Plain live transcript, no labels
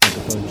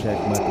Microphone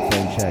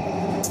check.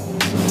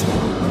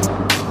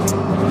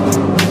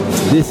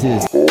 This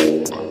is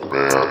Old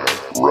Man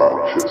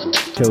Ratchet.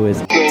 Show is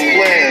the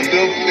land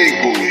of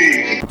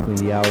make-believe. Between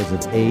the hours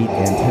of 8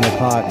 and 10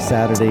 o'clock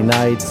Saturday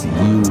nights,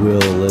 you will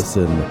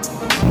listen.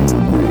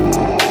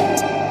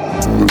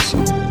 The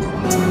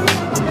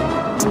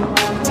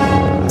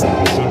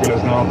circle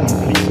is now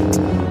complete.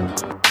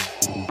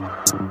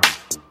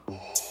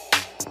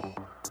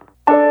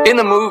 In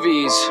the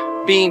movies,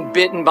 being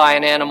bitten by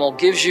an animal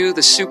gives you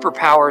the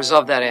superpowers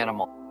of that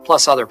animal,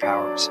 plus other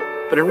powers.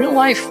 But in real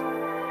life,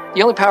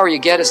 the only power you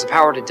get is the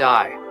power to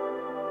die.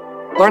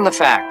 Learn the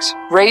facts.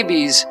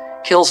 Rabies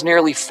kills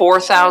nearly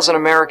 4,000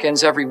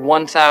 Americans every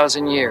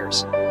 1,000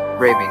 years.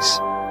 Rabies.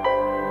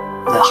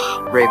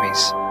 Ugh,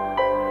 rabies.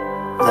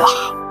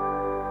 Ugh.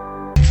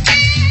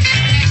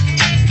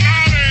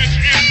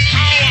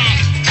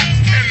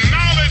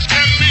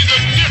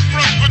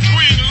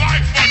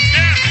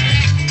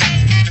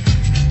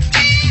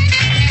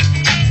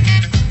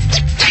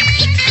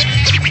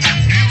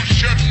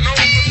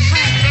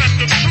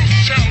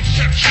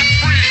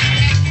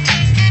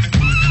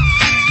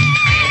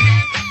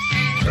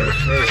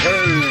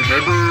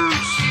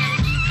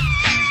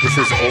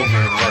 This is Old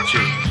Man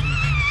Ratchet,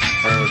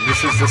 and this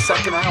is the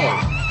second hour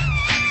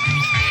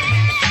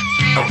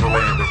of the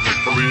land of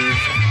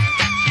make-believe.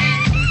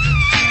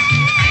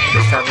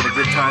 Just having a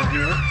good time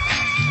here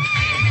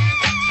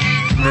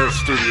in the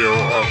studio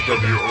of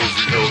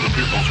WOZO, the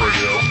People's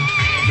Radio.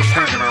 Just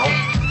hanging out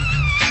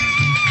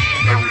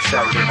every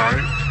Saturday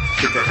night.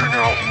 Get to hang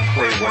out and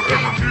play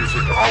whatever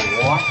music I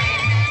want.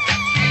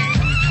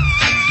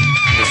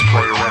 Just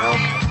play around.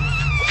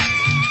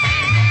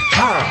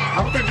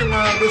 I'm thinking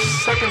this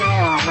second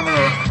hour, I'm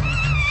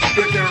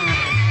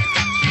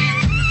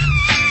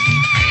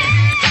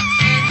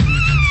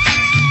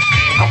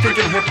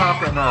thinking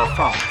hip-hop and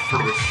funk for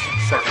this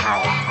second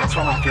hour. That's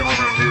what I'm feeling in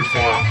the mood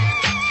for.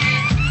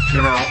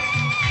 You know,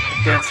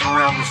 dancing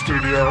around the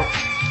studio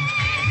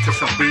to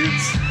some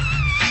beats.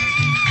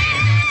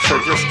 So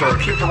just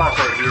keep the lock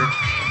right here.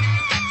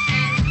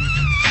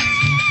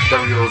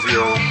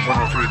 WOZO 103.9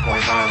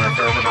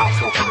 FM in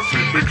Knoxville,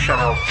 Tennessee. Big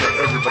shout out to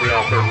everybody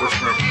out there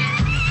listening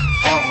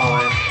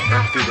online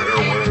and through the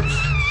airwaves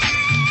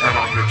and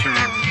on your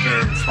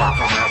tune-in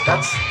smartphone app.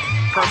 That's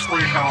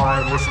personally how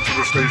I listen to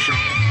the station.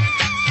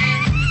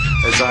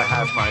 As I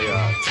have my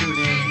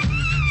tune-in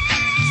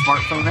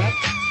smartphone app,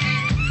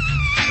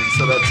 and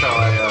so that's how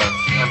I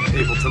am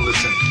able to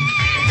listen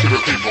to the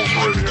People's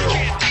Radio.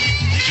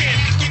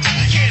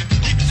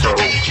 So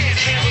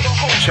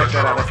check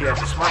that out if you have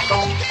a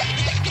smartphone.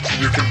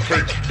 You can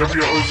take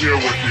WOZO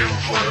with you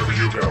wherever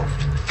you go.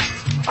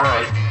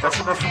 Alright, that's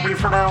enough for me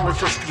for now. Let's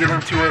just get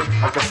into it.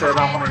 Like I said,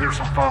 I want to hear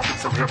some funk and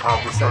some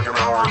hip-hop the second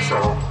hour,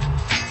 so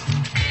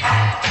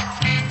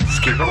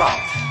just keep it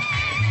locked.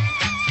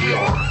 We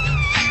are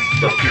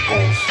the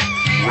People's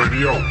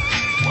Radio.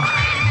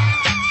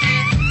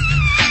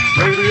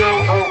 Radio,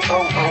 oh, oh,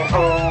 oh, oh,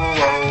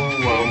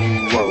 oh,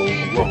 oh,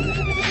 oh, oh.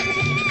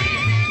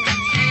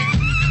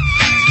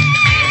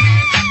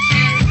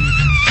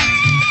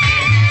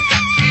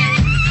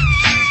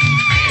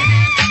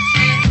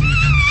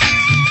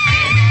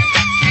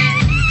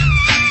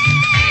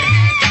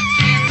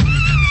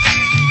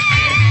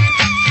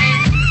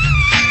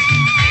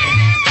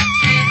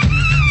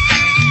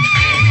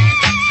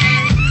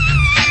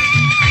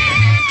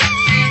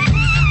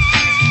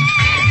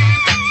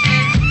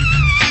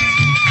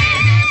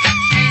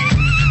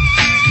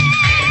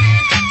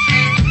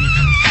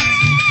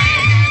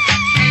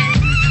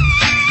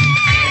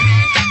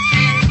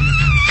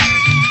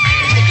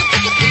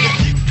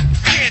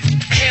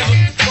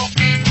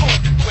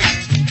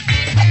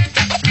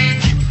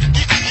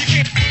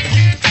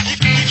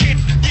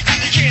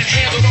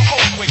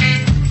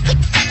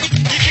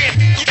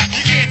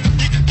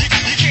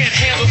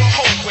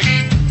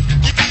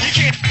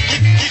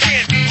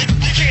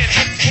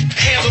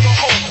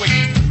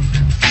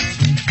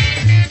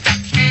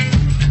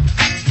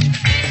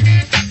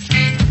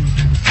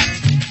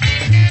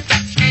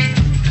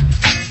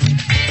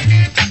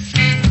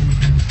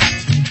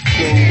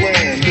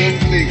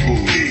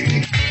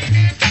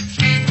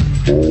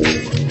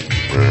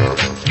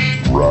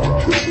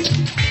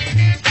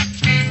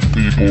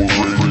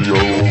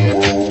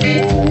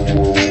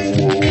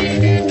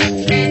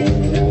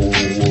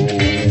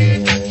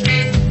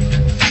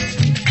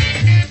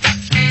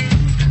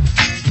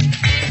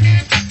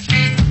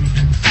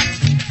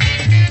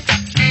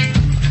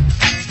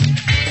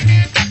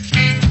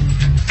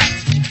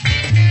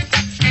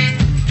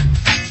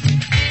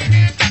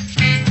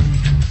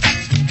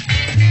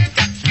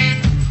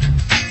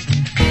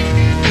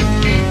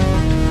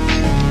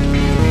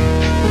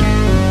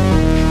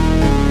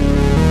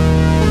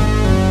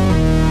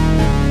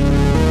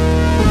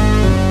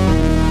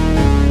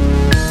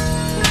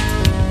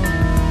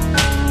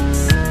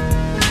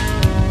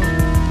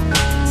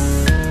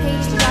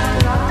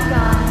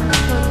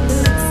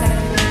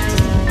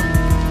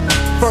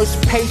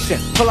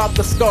 Pull out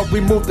the skull,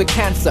 remove the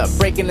cancer.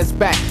 Breaking his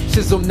back,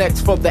 chisel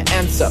next for the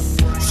answer.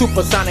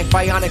 Supersonic,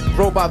 bionic,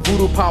 robot,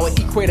 voodoo power,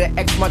 equator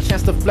X, my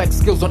chance to flex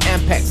skills on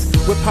Ampex.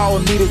 With power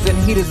meters and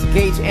heaters,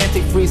 gauge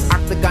antifreeze,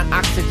 octagon,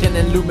 oxygen,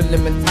 and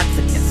aluminum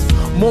intoxicants.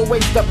 More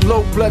waste up,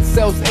 low blood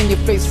cells in your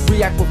face,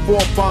 react with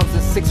 4 bombs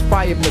and 6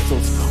 fire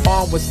missiles.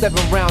 Armed with 7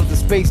 rounds of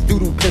space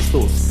doodoo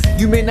pistols.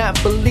 You may not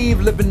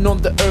believe living on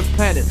the Earth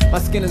planet. My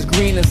skin is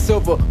green and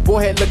silver,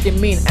 forehead looking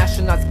mean.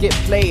 Astronauts get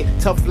played,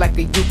 tough like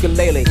a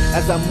ukulele.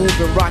 As I move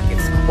in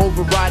rockets,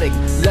 overriding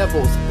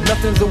levels.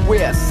 Nothing's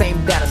aware,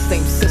 same data,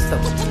 same system.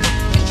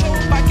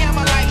 Controlled by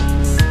gamma light.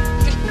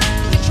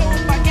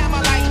 Controlled by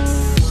gamma light.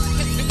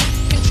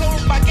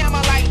 Controlled by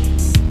gamma light.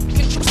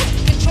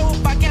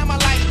 Controlled by gamma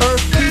light.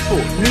 Earth people,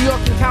 New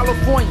York and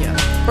California.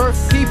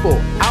 Earth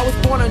people, I was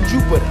born on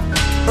Jupiter.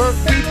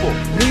 Earth people,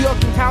 New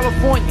York and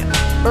California.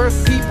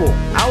 Earth people,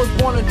 I was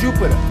born on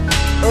Jupiter.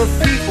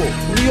 Earth people,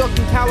 New York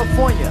and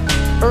California.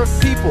 Earth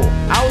people,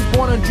 I was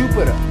born on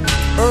Jupiter.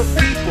 Earth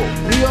people,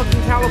 New York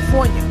and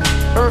California.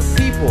 Earth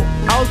people,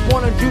 I was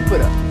born on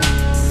Jupiter.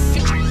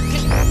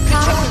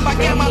 Controlled by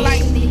gamma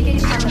light.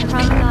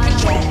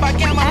 Controlled by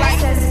gamma light.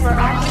 Access for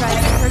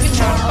authorized personnel.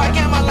 Controlled by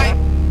gamma light.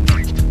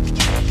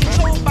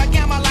 Controlled by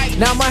gamma light.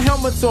 Now my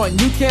helmet's on.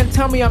 You can't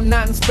tell me I'm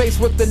not in space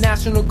with the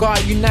National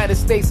Guard, United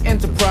States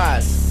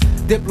Enterprise.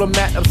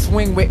 Diplomat of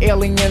swing with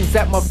aliens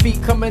at my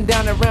feet, coming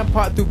down a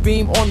rampart through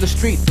beam on the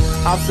street.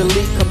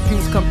 Obsolete,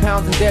 confused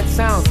compounds and dead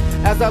sounds.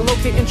 As I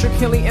locate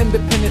intricately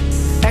independent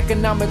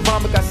economic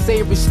vomit, I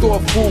say restore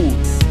food.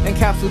 In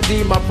Capsule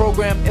D, my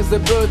program is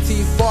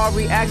ability for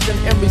reaction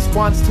in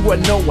response to a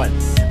no one.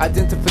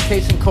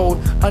 Identification code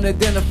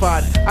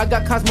unidentified. I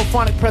got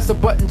cosmophonic, press a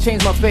button,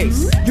 change my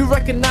face. You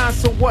recognize,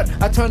 so what?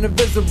 I turn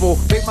invisible,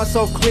 make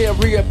myself clear,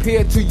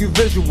 reappear to you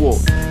visual.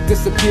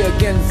 Disappear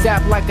again,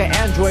 zap like an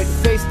android.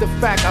 Face the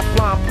fact, I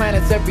fly on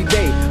planets every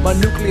day. My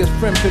nucleus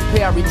friend,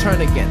 prepare, I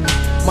return again.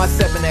 My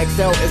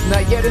 7XL is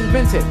not yet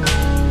invented.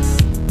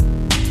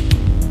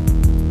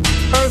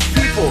 Earth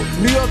people,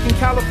 New York and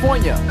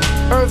California.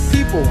 Earth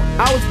people,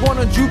 I was born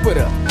on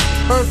Jupiter.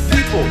 Earth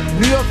people,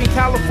 New York and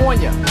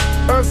California.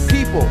 Earth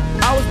people,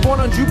 I was born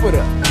on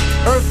Jupiter.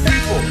 Earth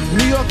people,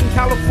 New York and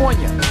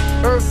California.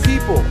 Earth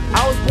people,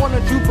 I was born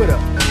on Jupiter.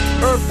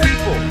 Earth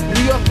people,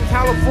 New York and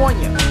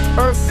California.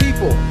 Earth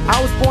people,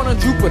 I was born on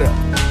Jupiter.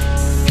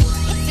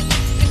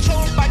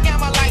 Controlled by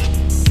gamma light.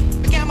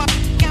 Gamma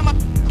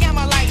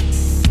light.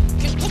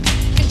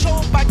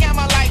 Controlled by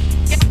gamma light.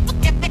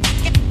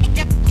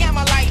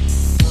 Gamma light.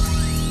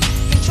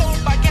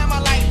 Controlled by gamma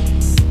light.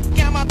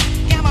 Gamma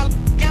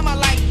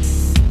light.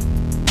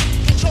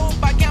 Controlled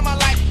by gamma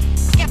light.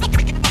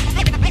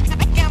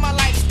 Gamma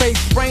light.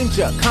 Space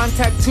Ranger,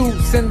 contact 2,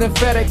 send in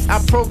FedEx. I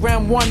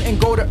program 1 and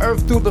go to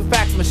Earth through the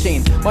fax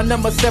machine. My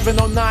number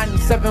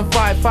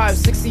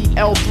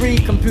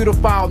 709-755-6EL3, computer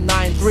file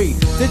 93.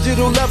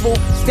 Digital level,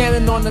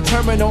 standing on the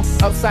terminal,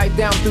 upside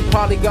down through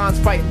polygons,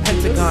 fighting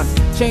pentagons.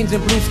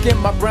 Changing blue skin,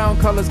 my brown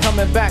colors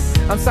coming back.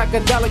 I'm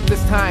psychedelic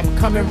this time,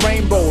 coming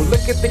rainbow.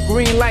 Look at the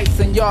green lights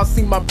and y'all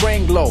see my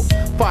brain glow.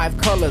 5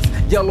 colors,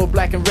 yellow,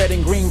 black, and red,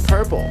 and green,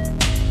 purple.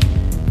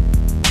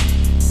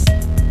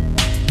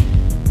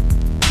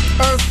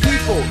 Earth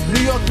people,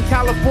 New York and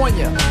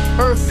California.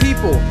 Earth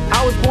people,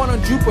 I was born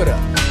on Jupiter.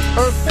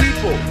 Earth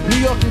people, New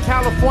York and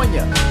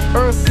California.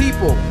 Earth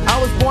people, I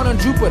was born on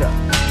Jupiter.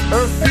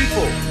 Earth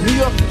people, New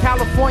York and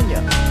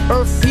California.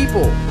 Earth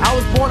people, I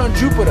was born on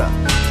Jupiter.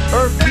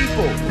 Earth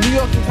people, New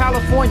York and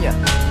California.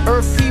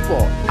 Earth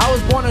people, I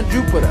was born on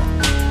Jupiter.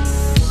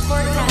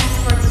 Forecast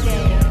for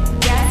today.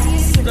 Gas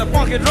use with the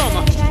funky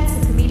drummer. chance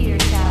of meteor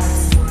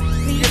showers.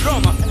 Please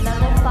drummer.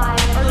 level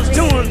 5. I was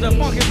doing the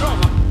funky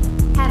drummer.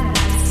 Have a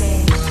nice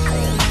day.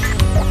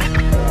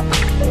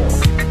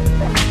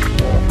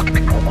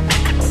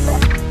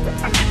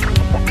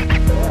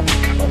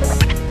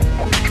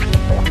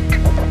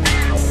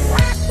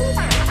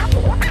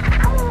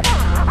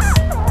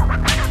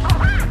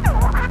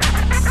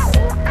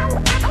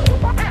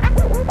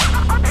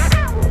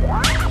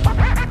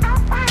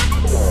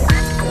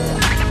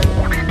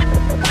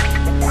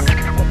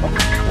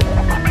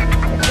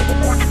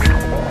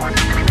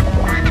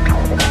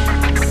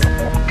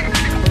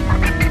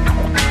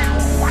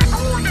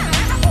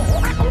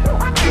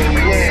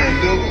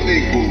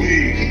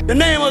 The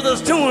name of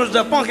this tune is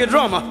the funky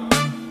drummer.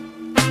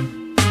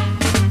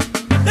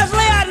 Let's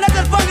lay out and let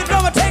this funky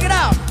drummer take it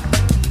out.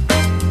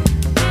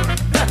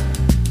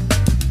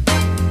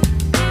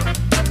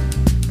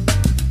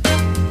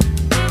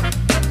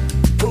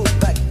 Pull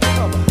back the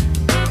cover.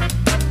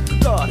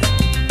 Lord.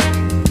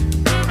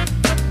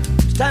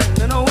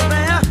 Standing over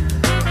there.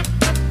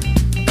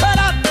 Cut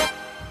out.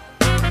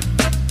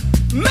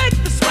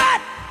 Make the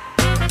sweat.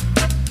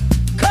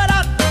 Cut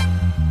out.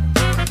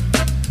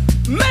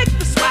 Make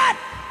the sweat.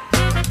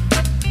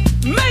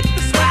 Make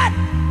the sweat.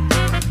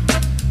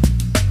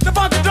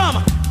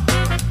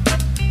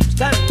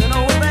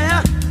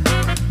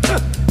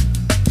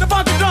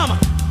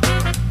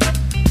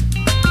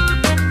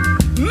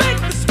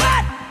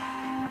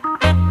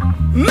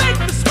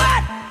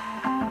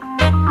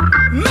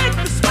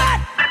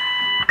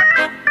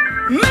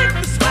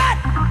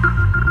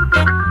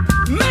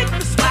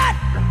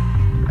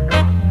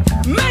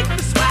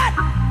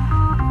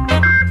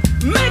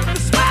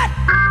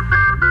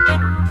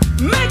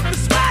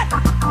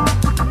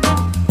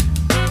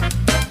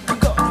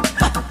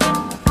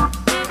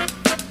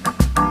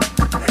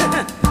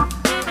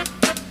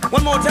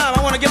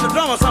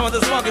 drummer some of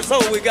this funky soul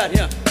we got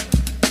here.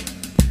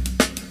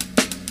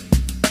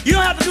 You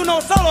don't have to do no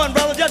soloing,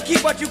 brother, just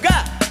keep what you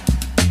got.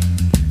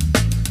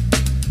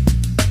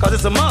 Cause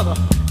it's a mother.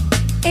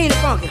 Ain't it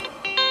funky?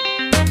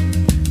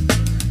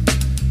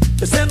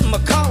 It's in my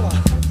collar.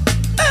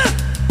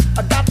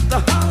 I got to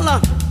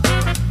holler.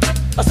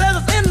 I said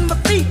it's in my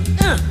feet.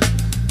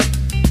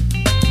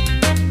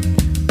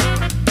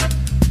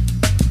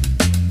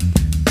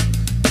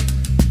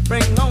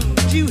 Bring on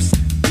the juice,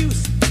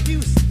 juice,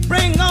 juice.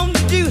 Bring on the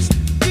juice,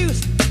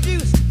 juice,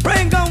 juice.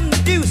 Bring on the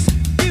juice,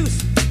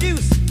 juice,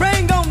 juice.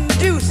 Bring on the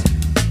juice.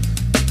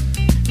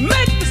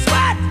 Make me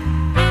sweat.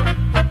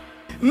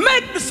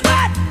 Make me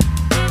sweat.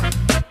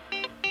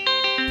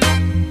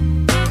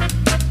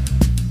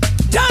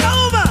 Turn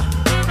over.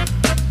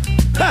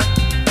 Huh.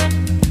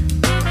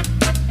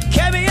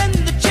 Carry me in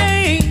the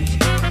change.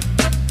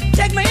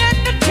 Take me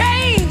in the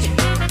change.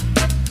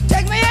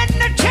 Take me in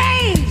the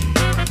change.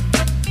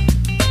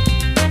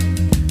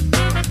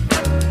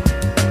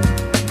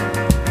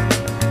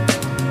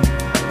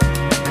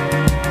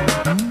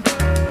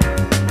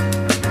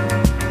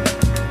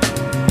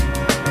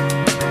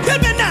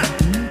 Hit me now.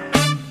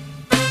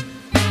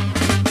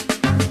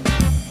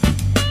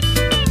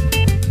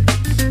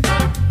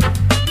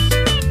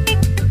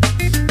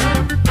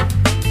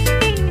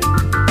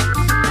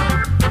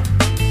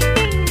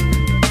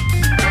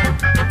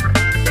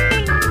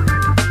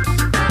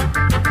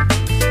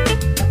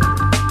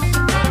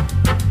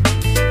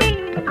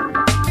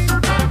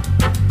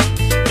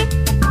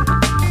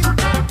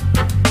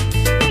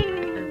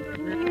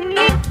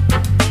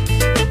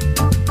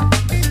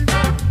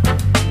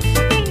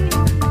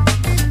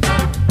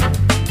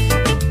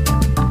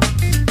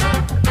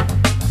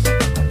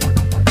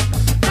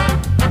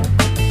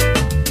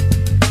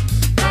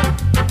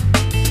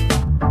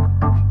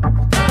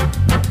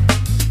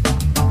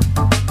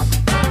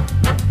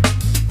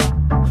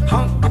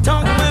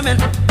 Honky-tonk women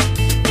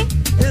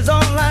is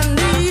all I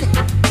need.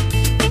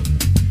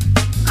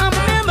 I'm a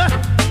member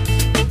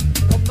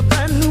of the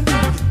brand new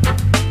beat.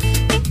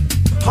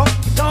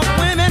 Honky-tonk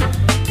women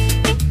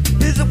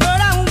is the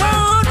word I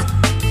want.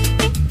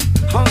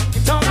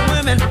 Honky-tonk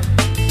women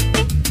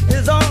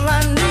is all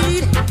I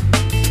need.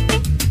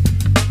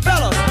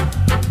 Fellas,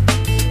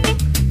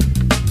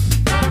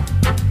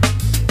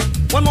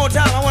 one more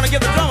time, I want to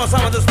give the drummer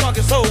some of this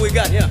funky soul we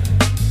got here.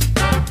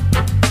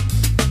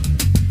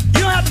 You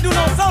don't have to do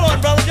no soloing,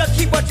 brother. Just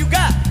keep what you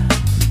got.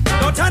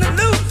 Don't turn it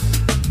loose.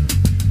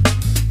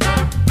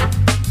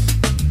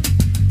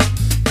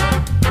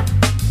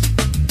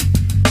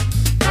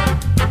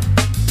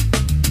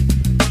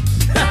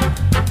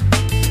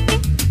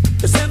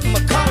 It's in my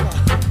collar.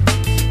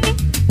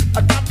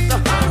 I got to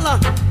holler.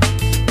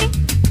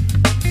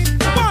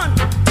 1,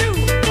 2,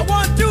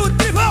 1, 2,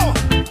 3, 4.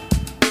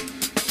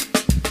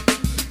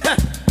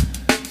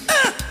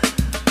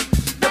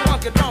 The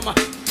funky drummer.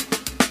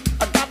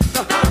 I got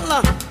to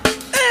holler.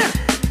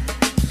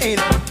 Ain't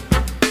it?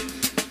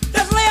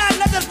 Just lay out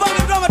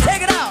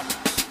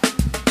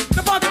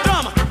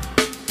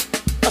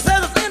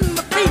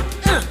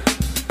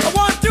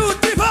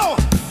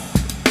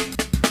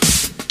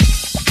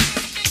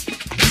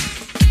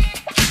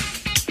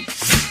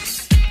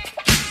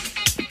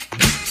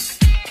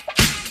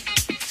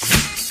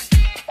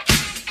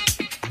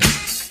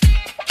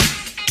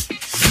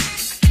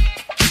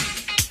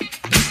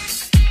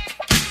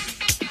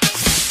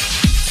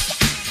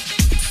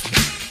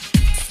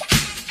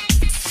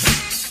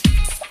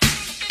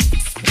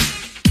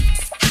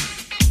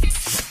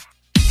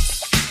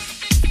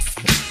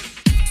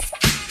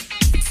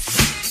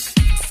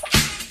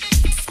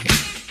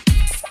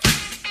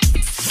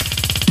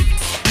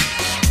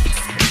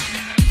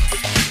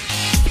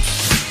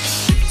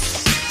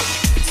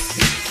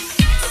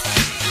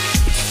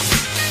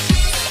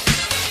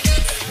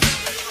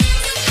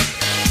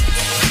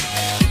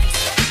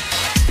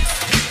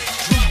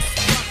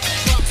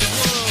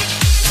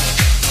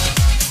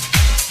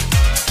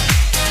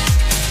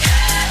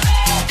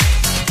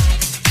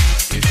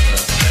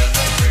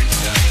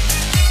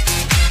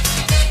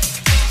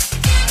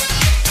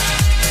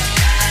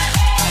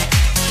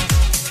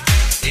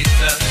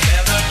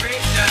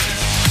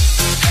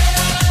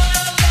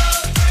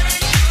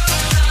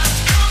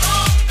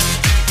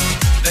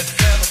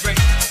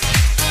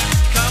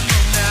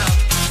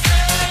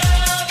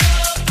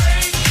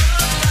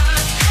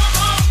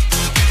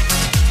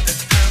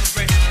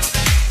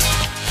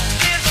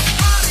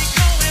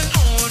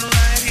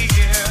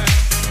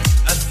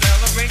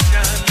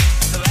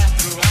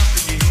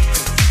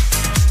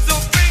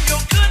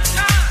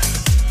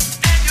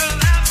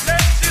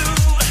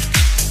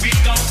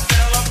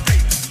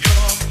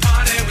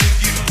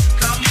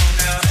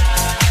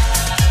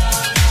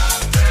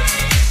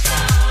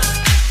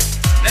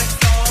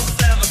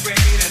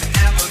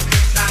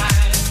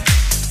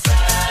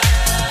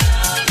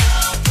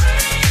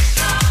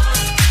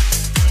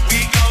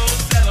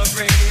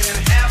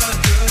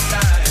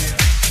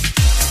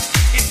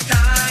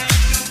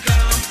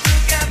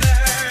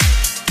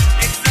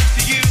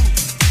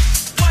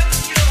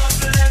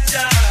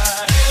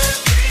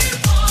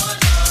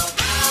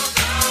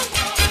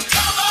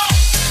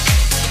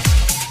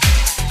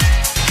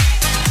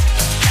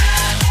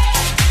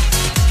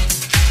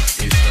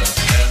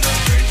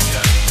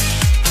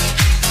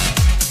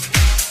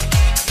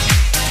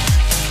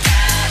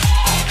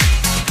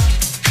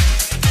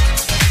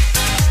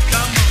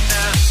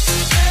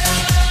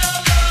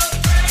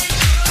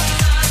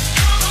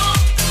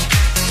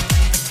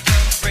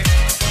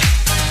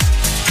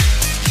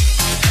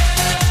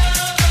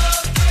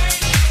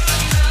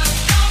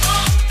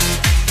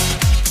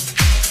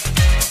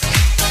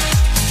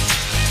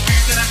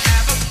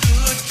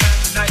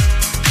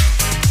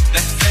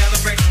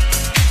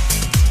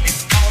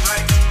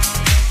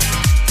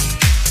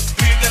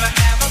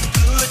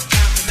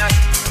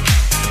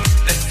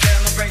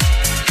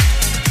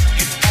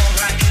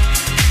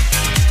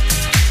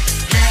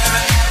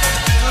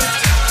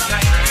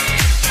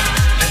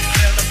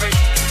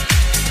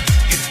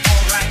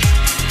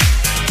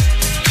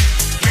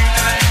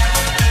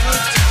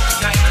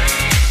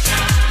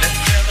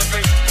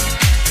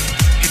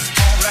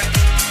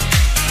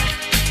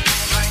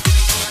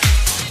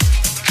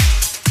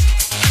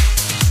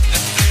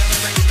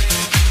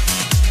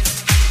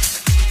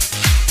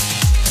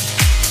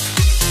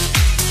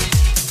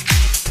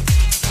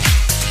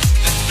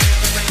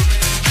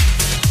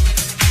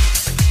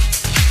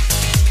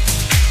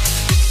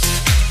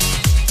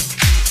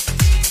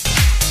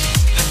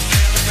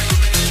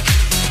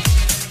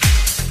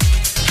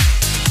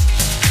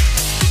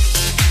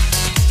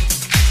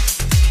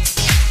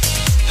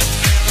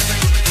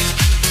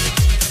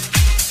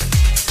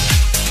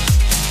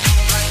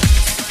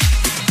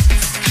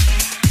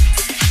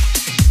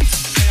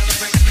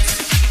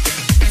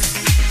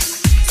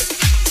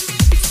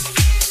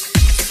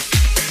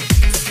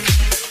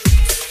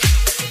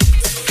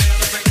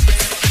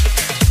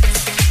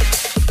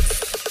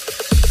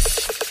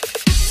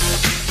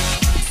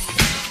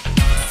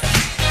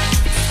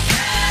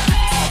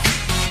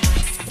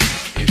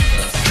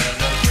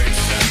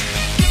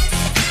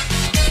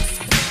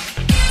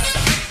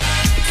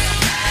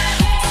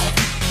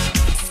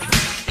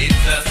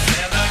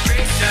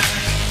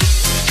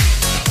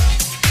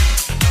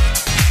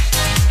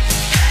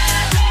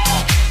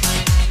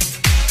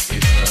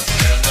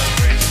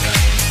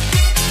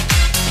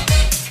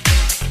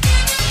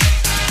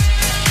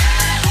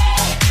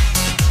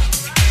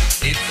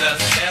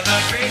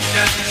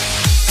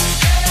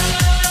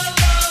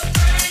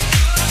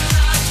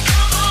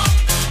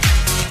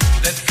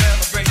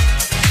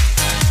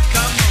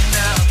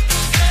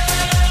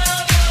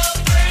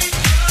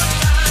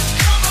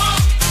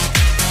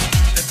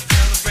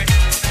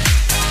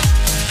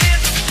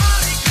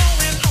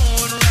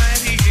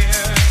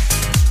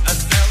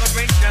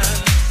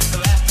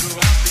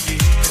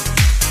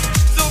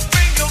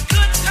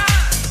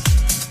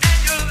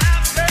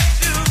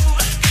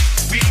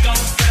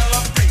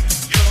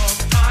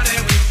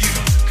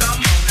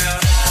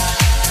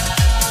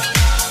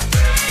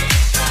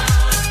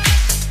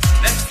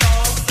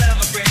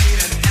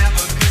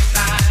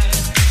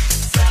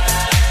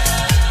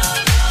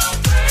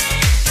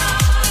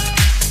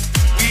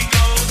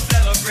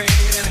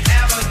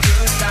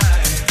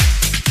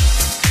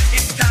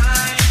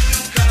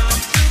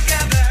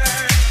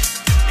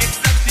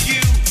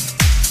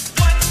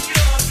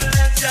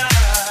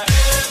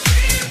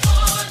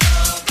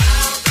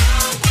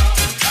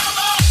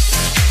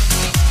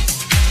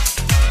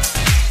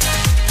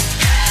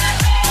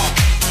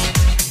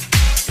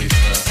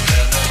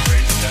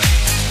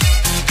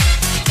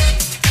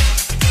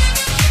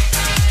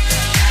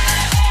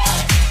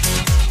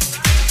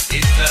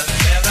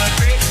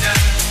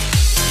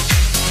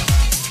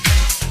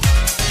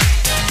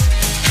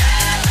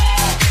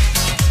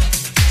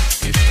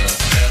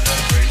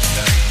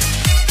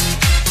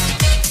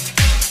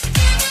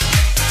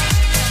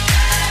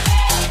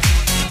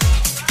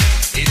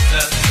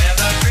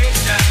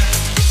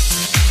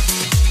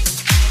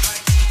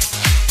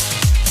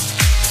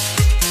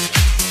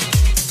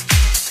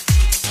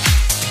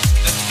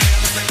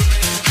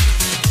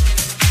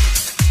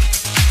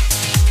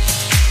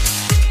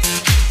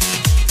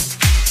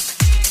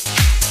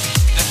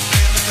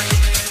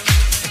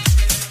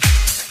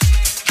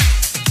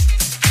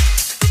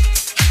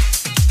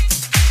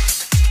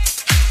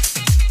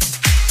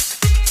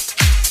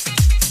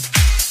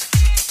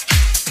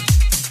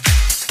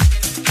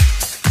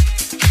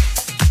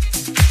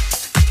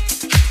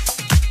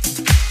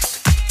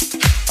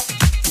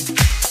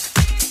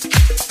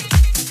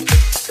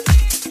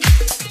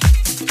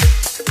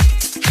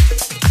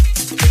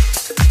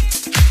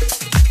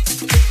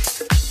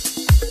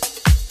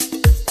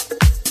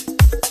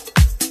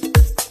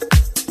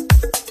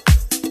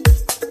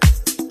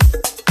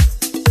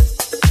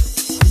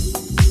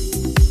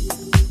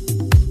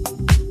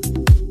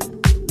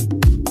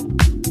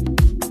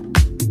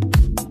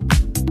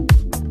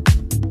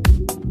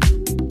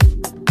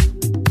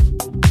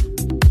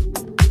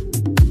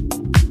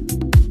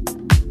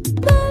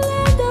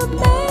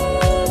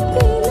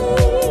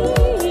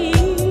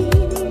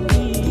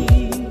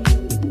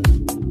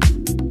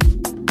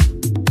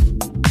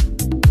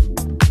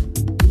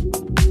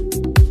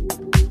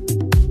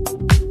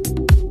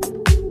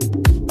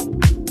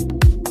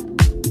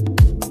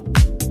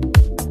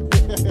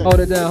Hold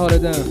it down, hold it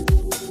down.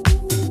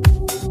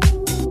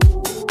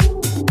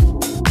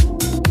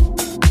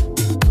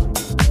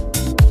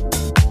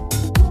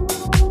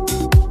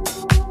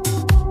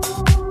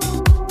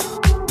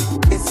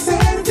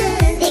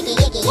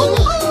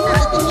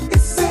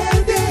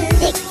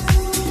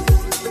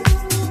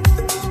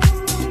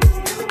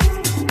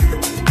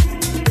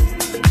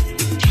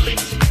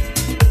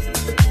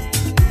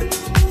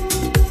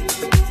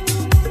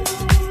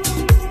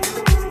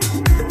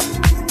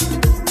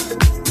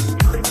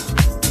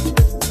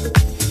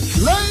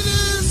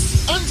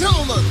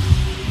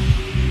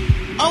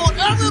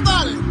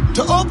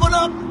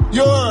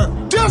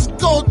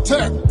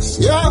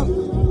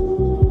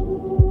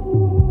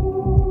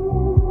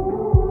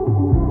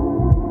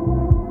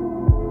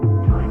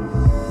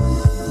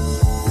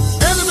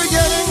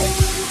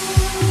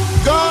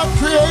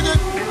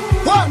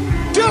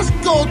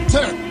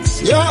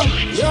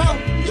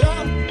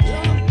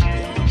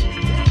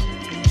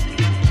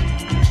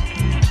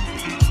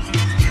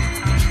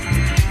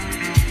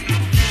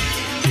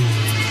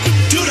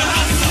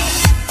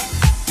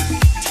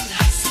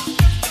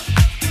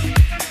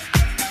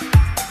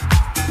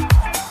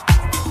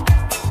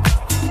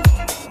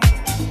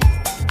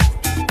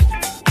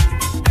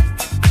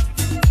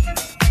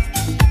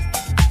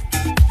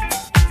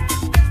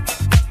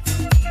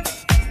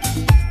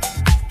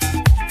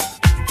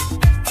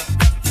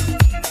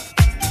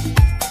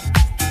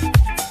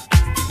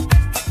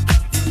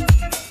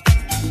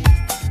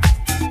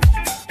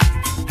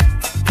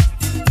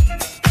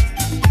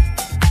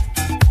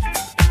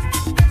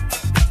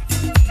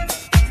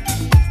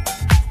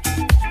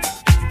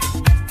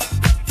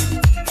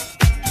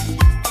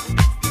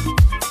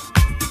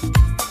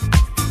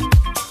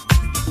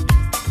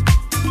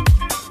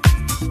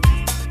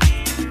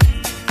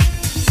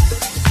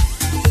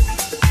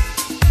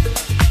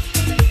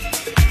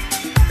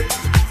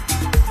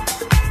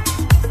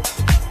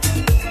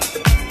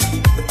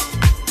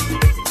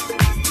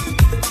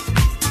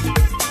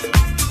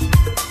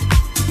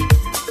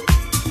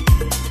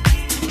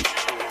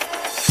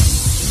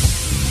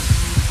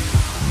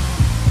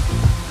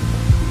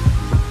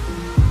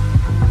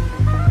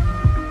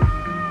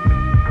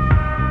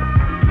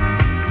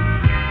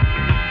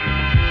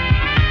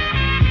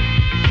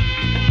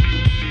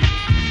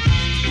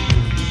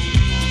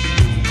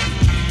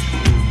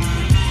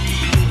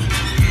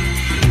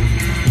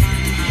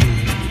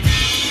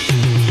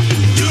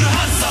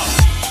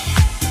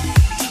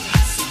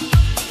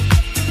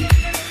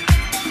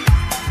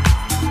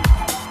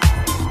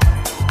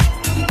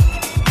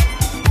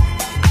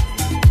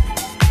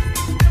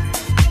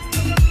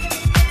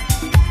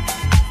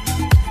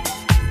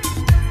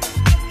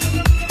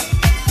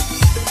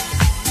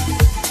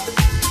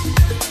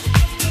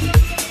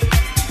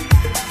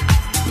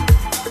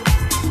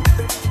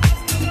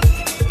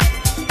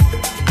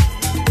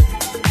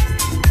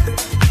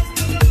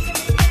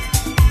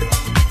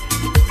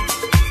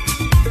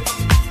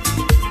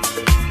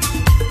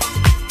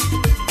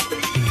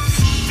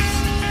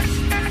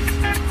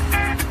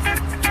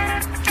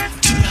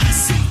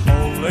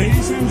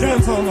 and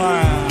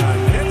gentlemen,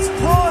 it's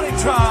party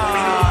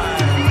time!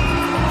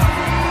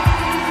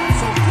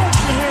 So put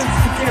your hands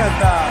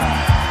together.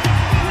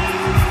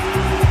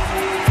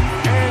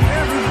 And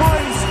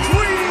everybody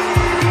scream!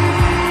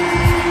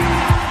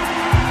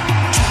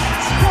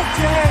 Put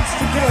your hands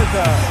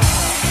together.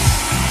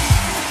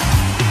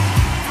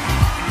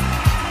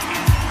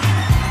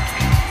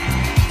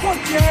 Put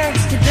your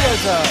hands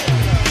together.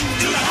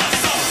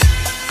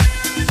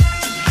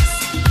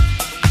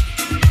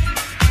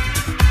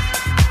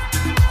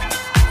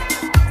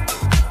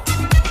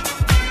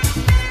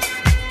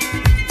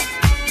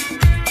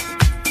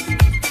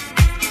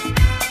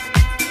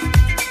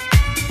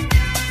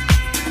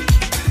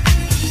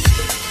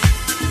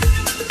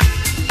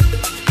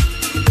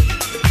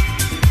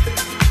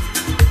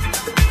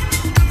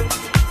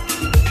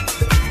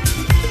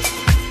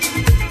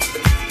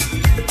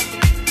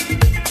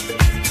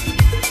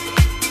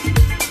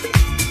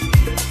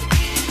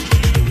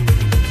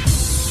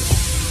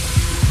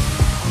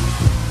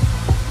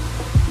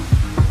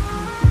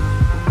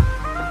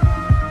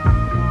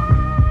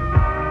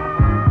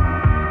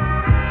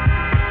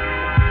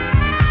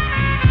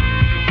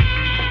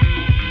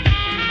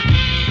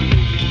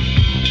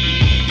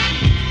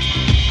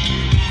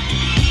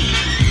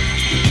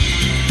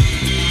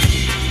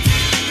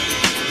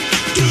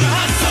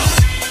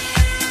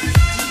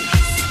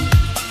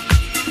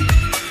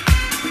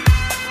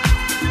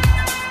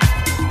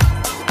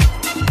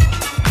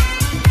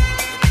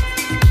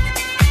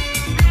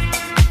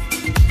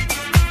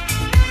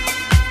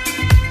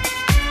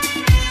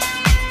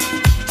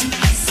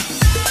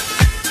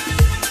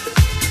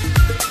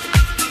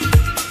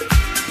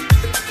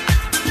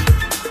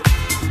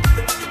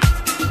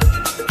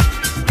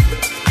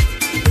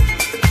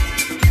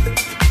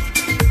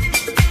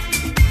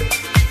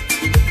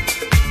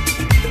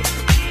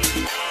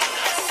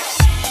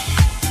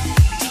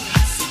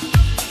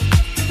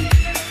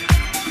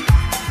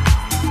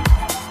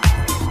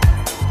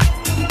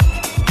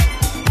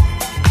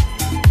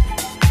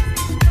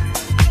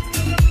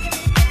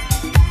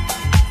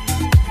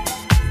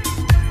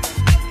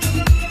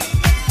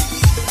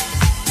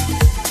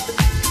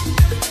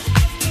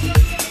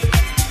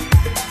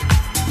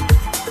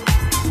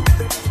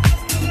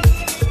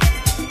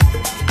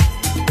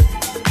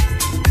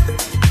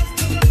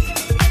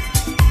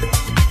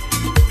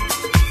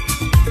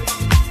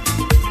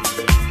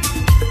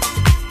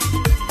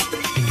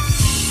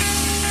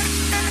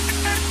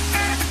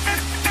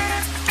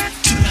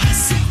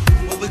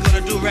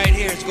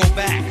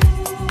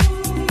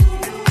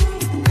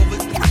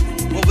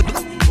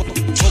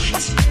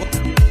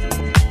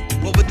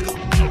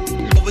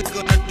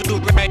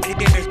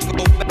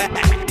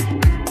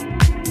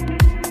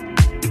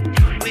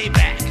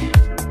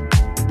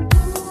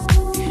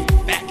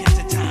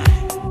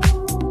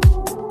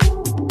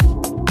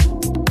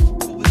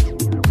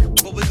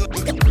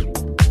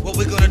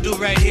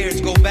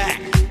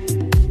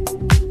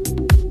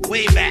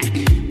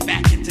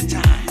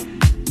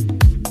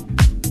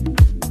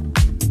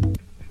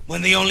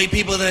 The only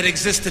people that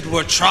existed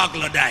were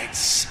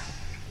troglodytes,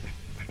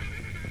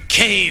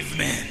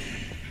 cavemen,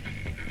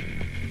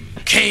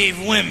 cave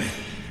women,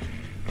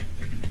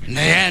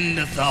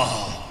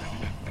 Neanderthal,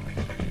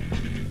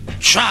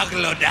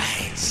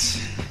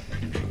 troglodytes.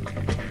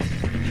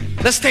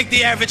 Let's take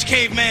the average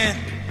caveman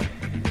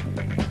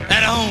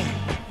at home,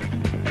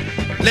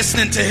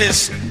 listening to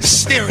his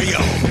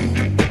stereo.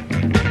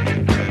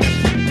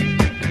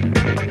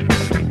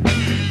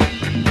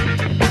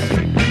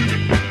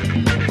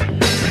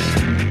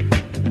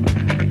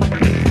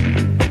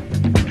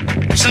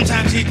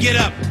 Sometimes he'd get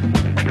up,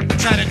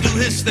 try to do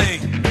his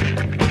thing.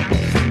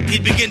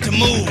 He'd begin to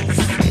move,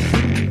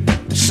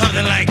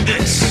 something like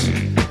this.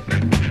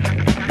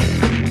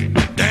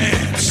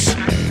 Dance.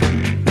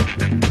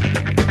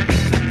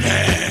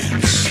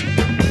 Dance.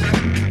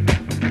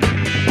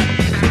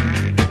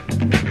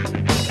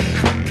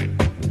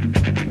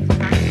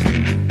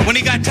 When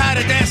he got tired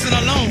of dancing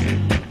alone,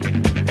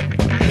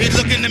 he'd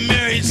look in the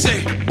mirror, he'd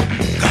say,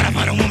 gotta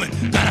find a woman,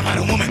 gotta find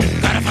a woman,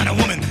 gotta find a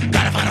woman,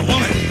 gotta find a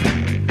woman.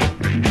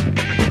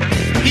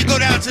 He'd go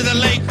down to the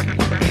lake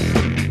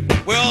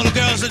where all the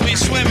girls would be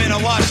swimming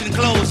or washing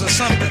clothes or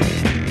something.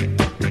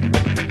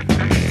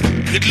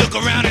 He'd look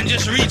around and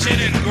just reach in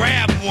and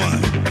grab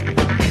one.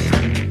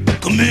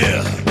 Come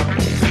here.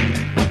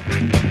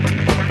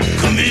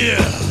 Come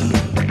here.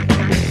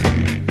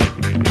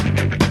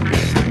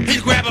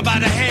 He'd grab her by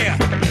the hair.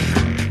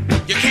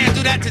 You can't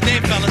do that today,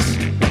 fellas,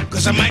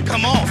 because it might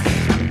come off.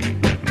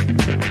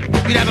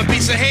 You'd have a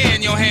piece of hair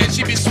in your hand,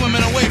 she'd be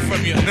swimming away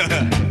from you.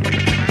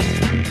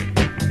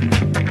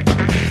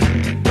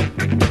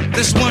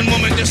 This one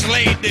woman just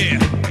laid there,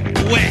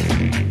 wet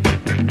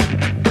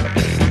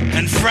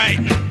and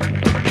frightened.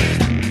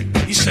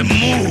 He said,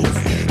 move.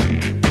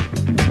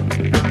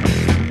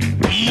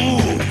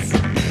 Move.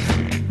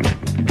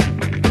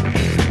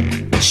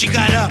 She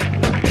got up.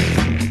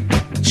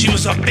 She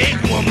was a big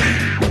woman.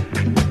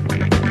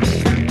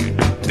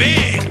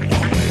 Big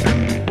woman.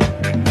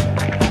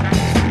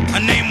 Her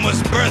name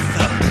was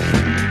Bertha.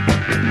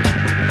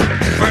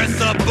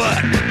 Bertha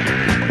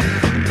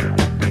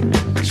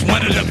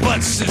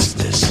got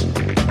sisters.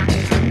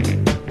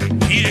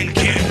 He didn't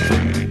care.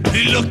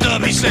 He looked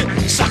up, he said,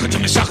 sock it to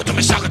me, sock it to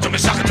me, sock it to me,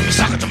 sock it to me,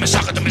 sock it to me,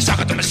 sock it to me, sock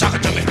it to me, sock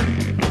it to me.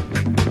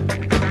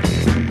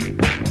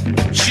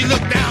 She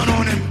looked down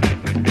on him.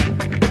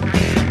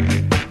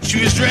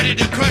 She was ready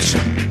to crush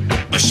him,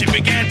 but she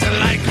began to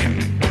like him.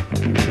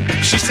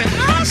 She said,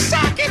 I'll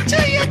sock it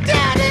to you,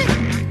 daddy.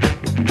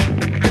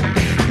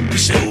 He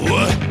said,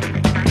 what?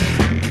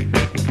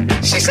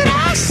 She said,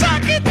 I'll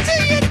sock it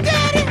to you,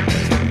 daddy.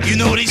 You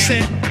know what he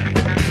said?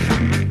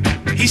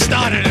 He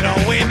started it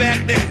all way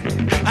back then.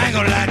 I ain't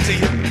gonna lie to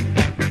you.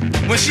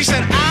 When she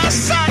said, I'll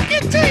sock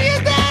it to you,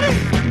 daddy,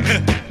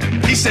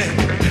 he said,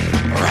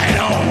 right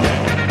on.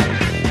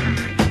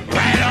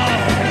 Right on.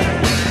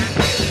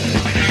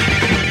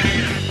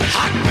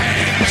 Hot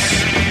pants.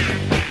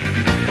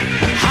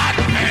 Hot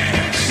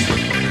pants.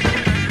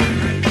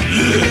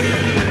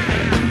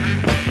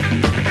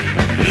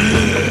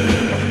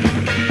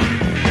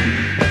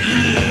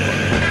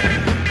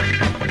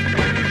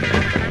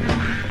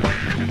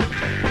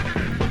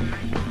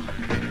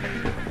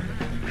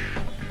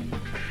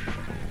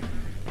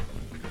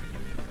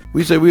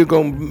 We said we were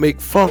gonna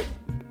make funk.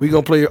 We're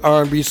gonna play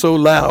R&B so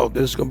loud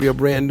that it's gonna be a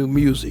brand new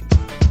music.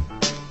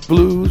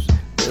 Blues,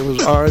 it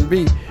was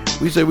R&B.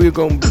 We said we were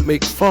gonna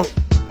make funk.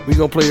 We're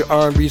gonna play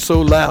R&B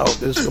so loud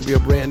that it's gonna be a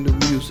brand new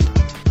music.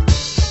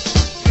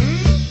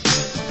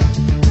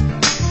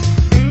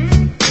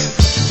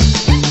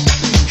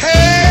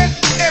 Hey,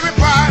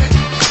 everybody,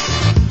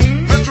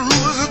 Mr.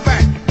 Rulers is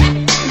back.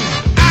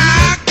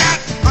 I got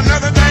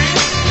another thing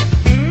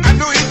I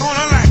know you're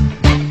gonna like.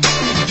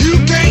 You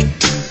can't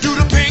do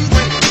the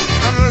penguin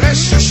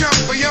unless you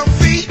shuffle your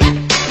feet.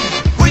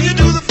 When you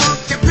do the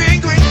funky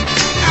penguin,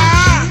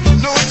 I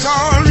know it's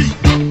all right.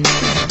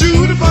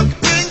 Do the funky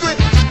penguin,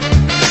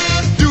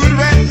 do it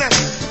right now.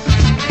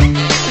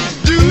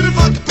 Do the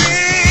funky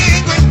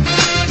penguin,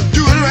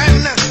 do it right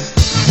now.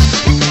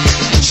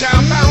 Shout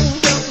out,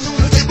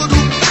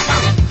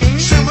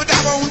 shimmer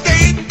down on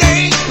day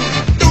day.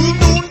 Doom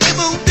doom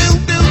dibble doo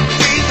doo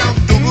day down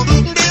doom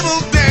doom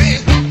dibble day.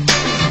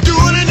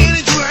 Doing it in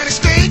the United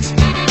States,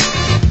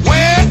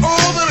 way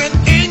over in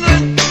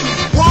England.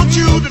 Want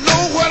you to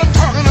know what I'm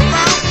talking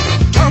about.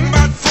 Talking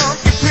about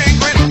funky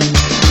penguin.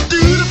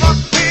 Do the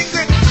funky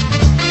penguin,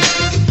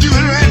 do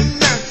it right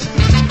now.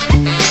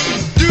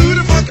 Do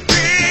the funky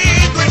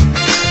penguin,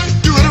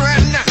 do it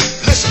right now.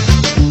 Listen,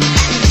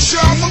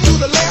 shuffle to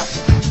the left,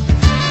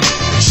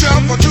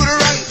 shuffle to the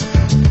right.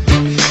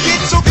 Get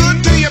so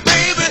good to you,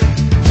 baby,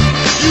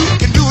 you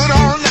can do it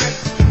all night.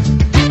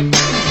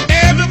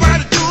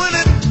 Everybody doing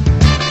it,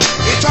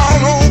 it's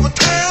all over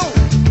town.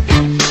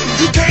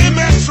 You can't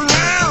mess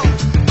around,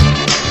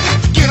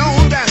 have to get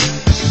on down.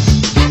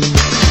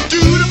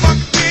 Do the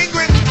funky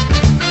penguin,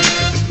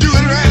 do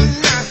it right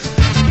now.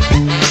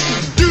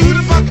 Do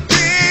the funky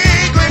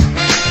penguin,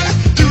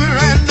 do it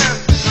right now.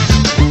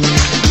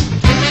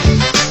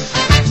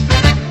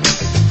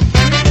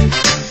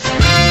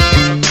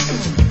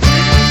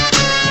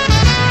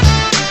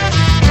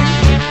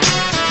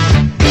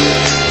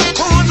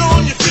 Corns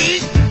on your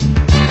feet,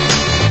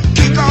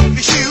 kick off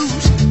your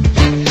shoes.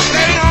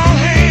 Let it all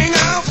hang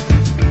out,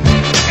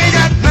 ain't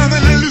got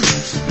nothing to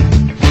lose.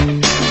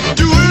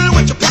 Do it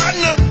with your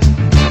partner,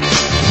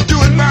 do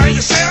it by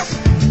yourself.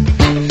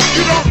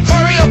 You don't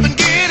hurry up and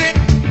get it,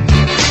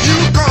 you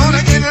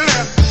gonna get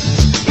left.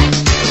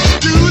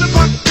 Do the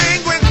funky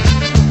penguin,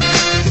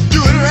 do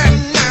it right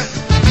now.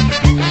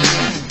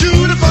 Do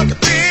the funky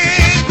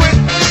penguin,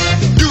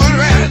 do it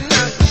right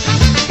now.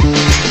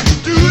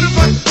 Do the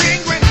funky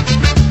penguin,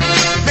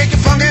 make it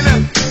funky now.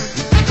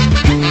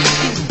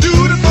 Do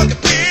the funky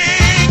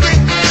penguin,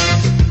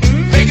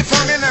 make it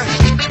funky now.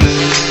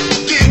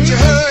 Did you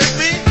hurt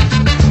me?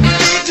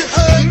 Did you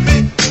hurt me?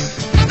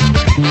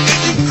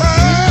 Did you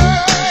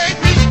hurt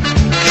me?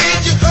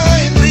 Did you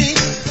hurt me?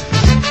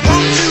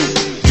 Won't you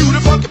do the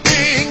funky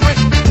penguin?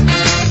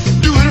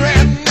 Do it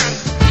right now.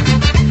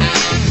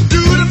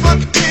 Do the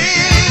funky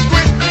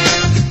penguin,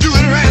 do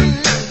it right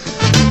now.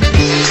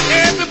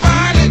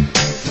 Everybody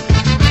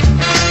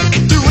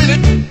doing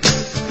it.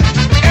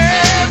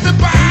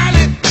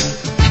 Everybody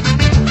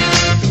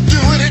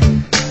doing it.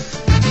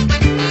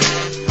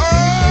 Oh,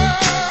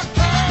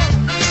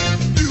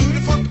 do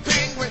the funky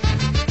penguin.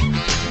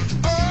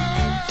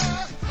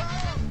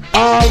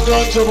 I'll go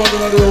to one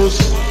of those.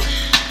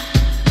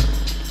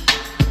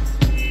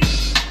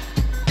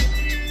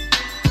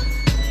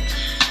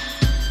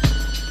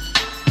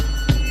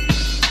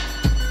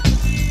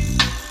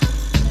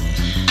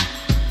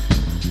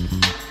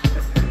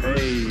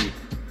 Hey,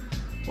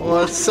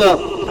 what's up?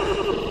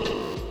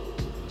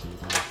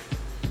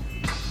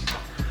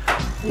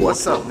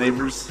 What's up,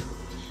 neighbors?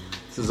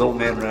 This is Old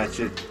Man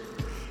Ratchet.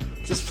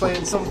 Just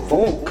playing some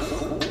folk.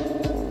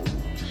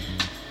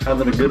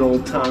 Having a good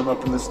old time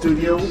up in the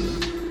studio.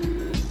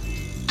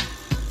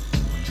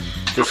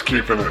 Just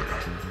keeping it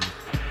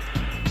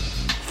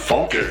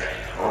funky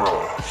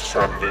on a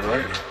Saturday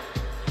night.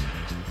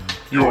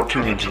 You are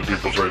tuned into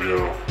People's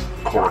Radio,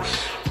 of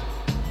course.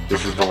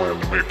 This is the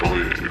land of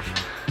make-believe,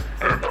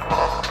 and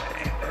I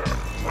am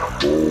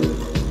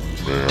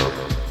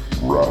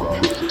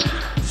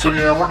So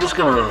yeah, we're just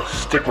gonna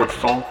stick with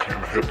funk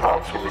and hip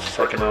hop for the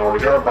second hour. We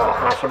got about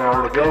half an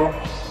hour to go,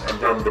 and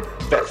then the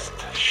best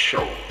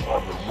show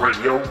on the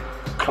radio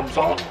comes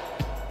on.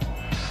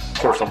 Of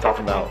course, I'm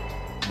talking about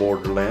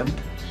Borderland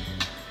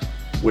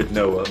with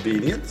No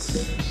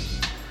Obedience.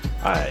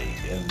 I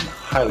am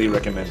highly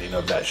recommending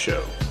of that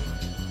show.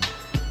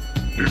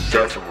 You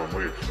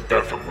definitely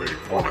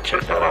want to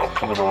check that out.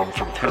 Coming on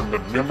from 10 to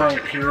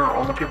midnight here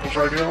on the People's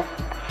Radio.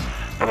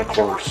 And of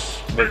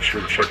course, make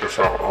sure to check us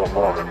out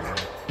online,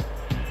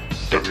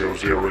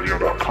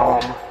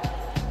 wozoradio.com.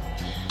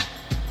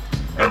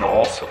 And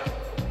also,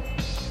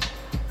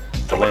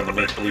 the Land of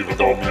Make Believe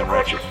with Old Man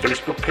Ratchet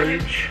Facebook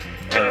page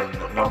and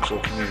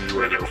Knoxville Community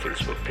Radio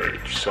Facebook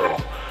page. So,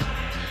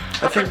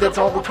 I think that's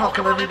all the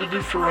talking I need to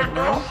do for right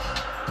now.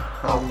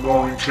 I'm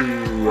going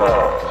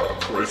to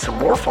play some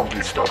more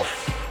funky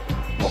stuff.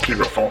 We'll keep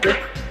it funky.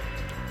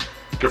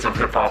 Get some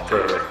hip hop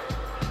to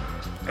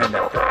end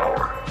out the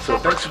hour. So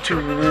thanks for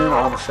tuning in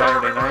on a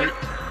Saturday night.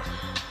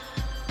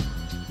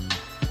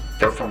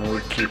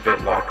 Definitely keep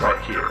it locked right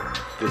here.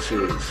 This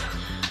is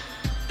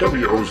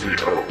WOZO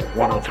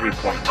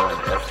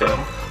 103.9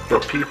 FM, the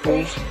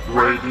People's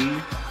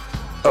Radio.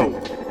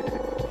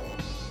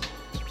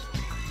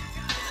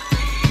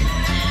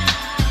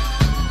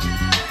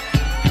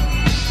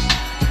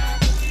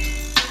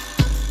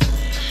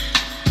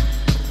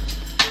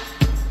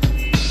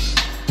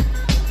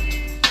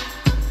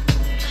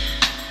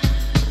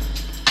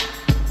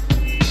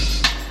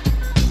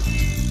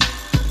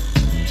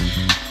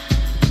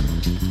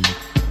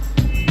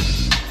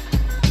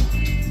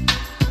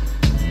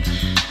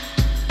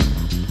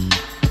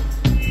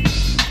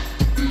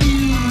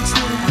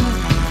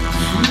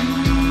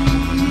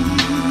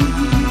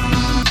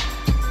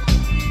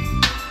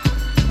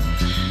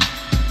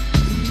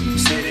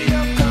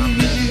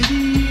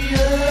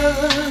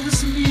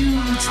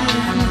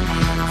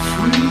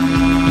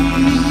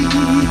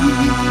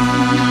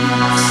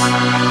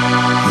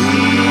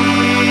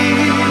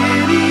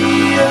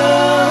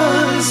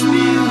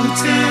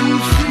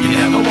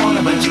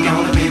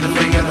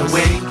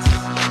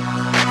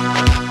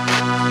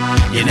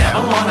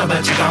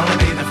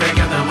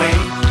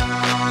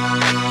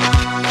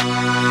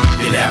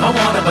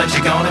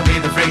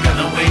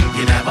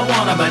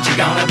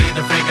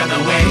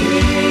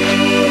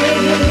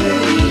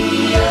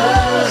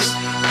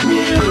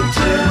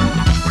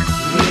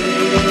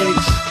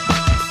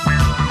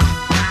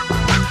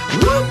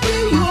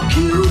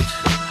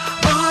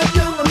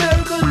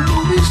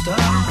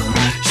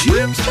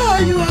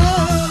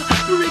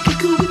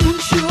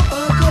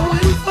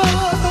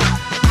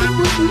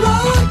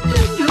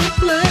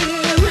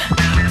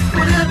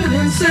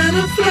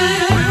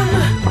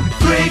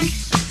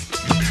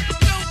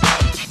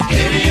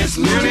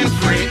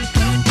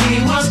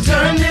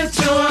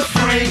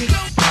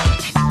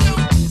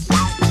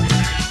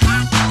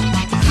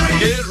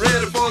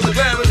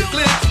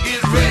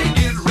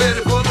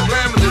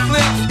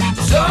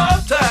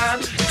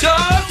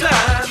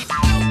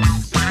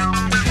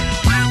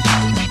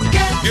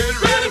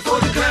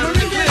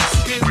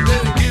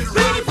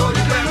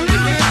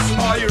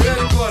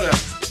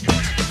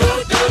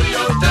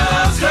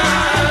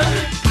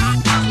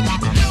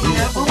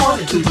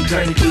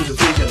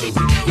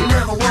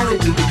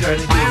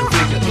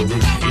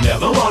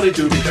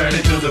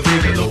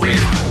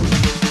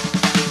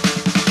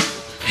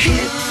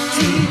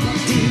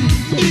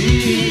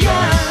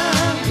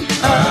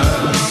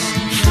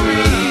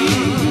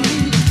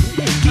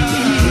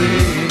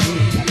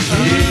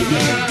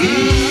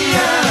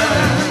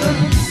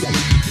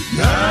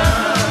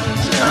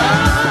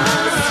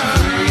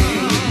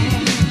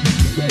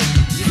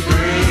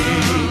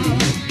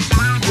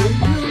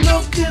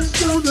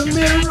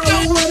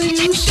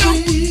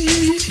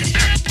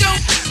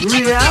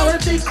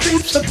 Reality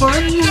creeps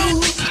upon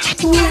you,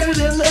 weird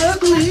and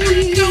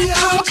ugly.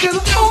 How can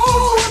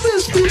all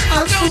this be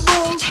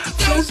possible,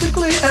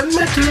 physically and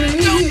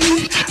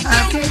mentally?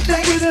 I can't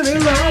take it any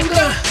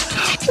longer.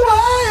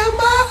 Why am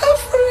I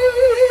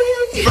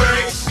free?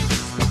 Freaks.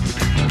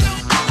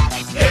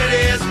 It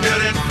is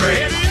mutant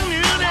freaks.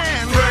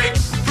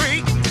 Freaks.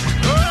 Freak.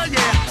 Oh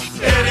yeah.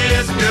 It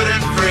is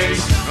mutant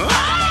freaks.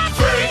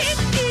 Freaks.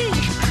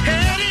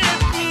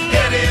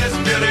 It is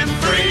mutant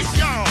freaks.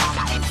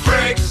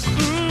 Freaks.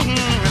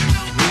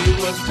 He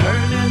was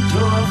turned into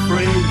a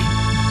freak.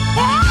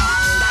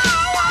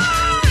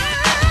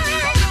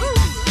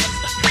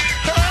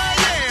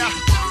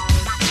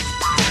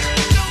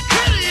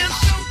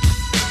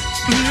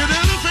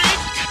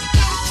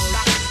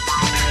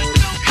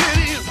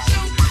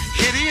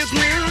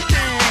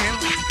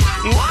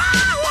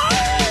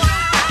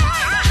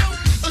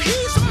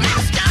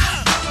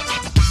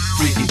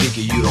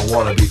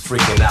 Wanna be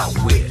freaking out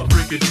with a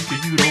freaky dicky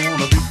you don't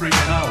wanna be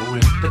freaking out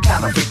with. The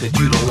kind of freak that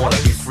you don't wanna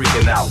be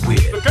freaking out with.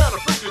 The kind of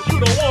freak that you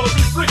don't wanna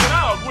be freaking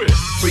out with.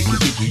 Freaky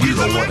dicky you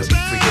don't wanna be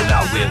freaking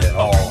out with at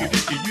all.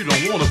 Freaky dicky you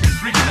don't wanna be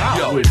freaking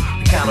out with.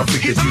 The kind of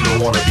freak that you don't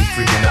wanna be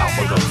freaking out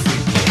for the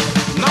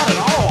freaking. Not at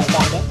all,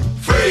 mama.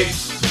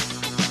 Freaks.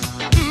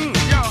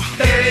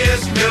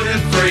 Hideous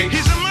mutant freak.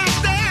 He's a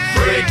monster.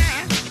 Freak.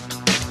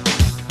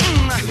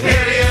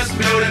 Hideous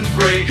mutant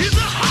freak. He's a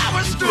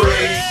harvester.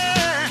 Freak.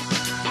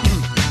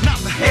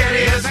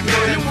 Hideous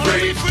mutant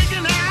freak.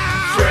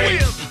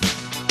 Freak.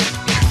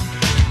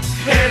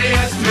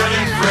 Hideous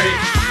mutant freak.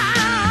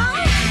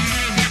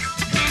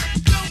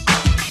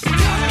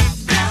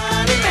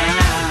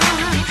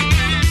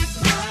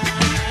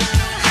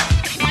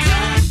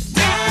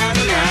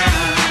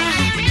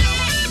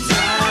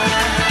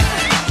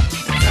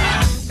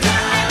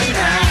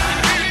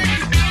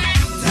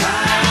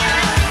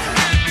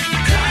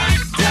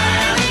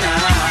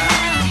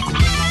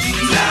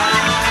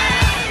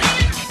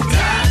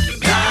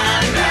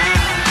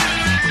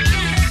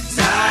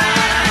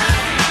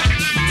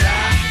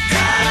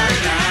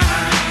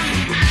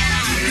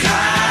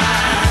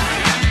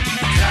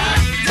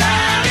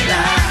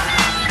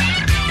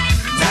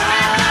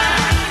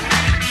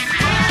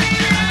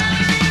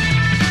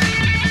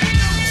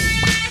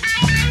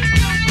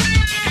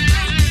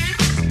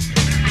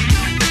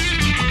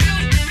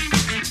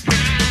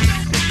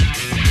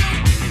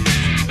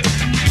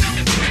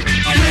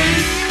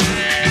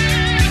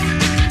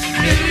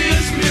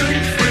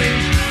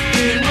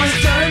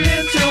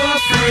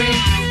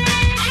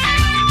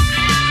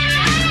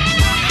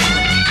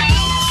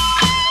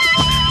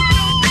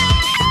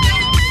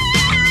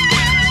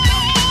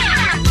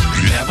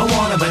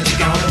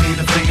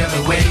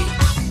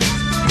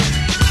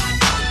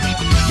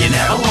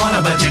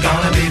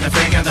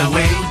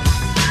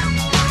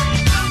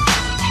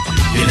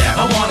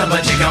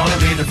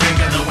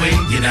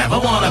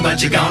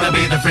 You're gonna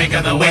be the freak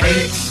of the week.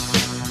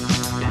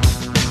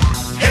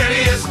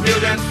 Hideous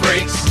mutant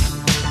freaks.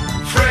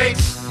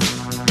 Freaks.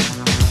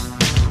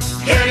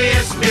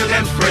 Hideous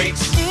mutant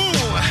freaks.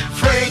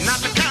 Freaks.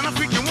 Not the kind of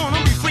freak you wanna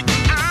be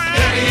freaking out.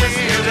 Hideous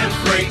mutant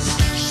freaks.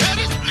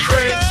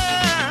 Freaks.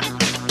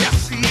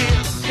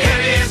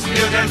 Hideous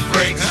mutant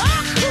freaks.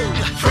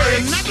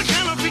 Freaks. Not the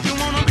kind of freak you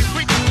wanna be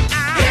freaking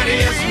out.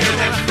 Hideous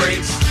mutant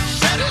freaks.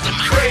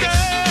 Freaks.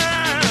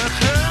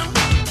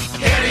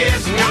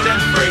 Hideous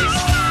mutant freaks.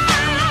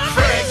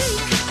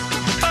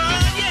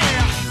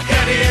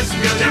 Hideous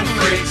mutant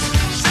freaks.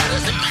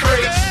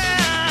 Freaks.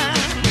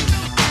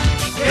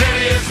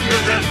 Hideous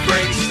mutant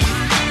freaks.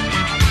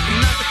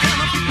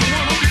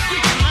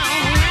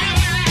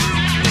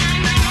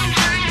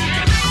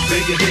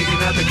 Freaky digging,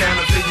 not the kind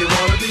of thing you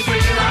wanna be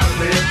freaking out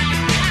with.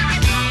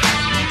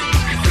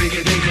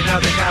 Freaky digging,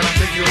 not the kind of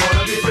thing you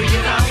wanna be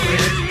freaking out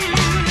with.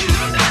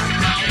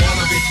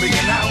 Wanna be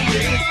freaking out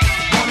with.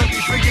 Wanna be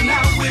freaking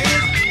out with.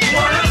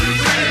 Wanna be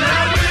freaking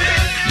out with.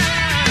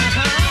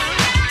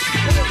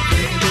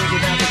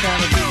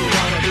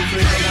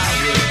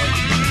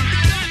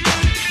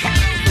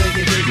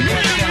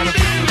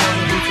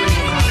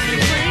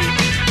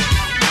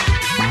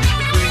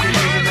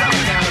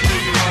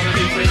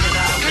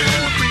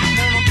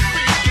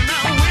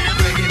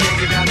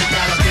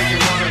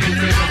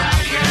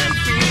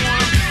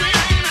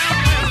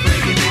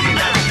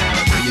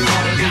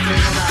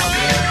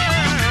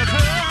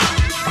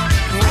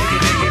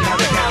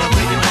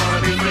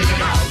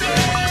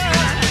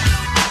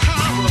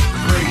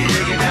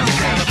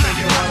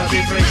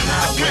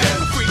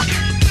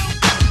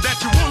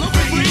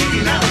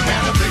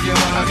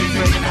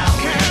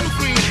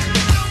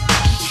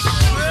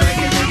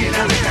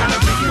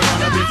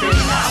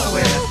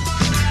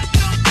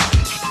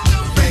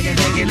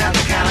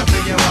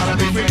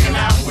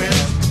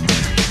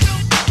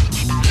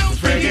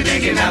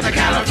 Not the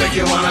kind of freak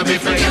you wanna be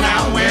freaking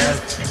out with.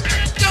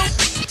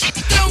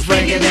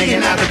 Freaky digging,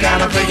 not the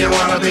kind of freak you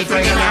wanna be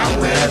freaking out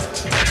with.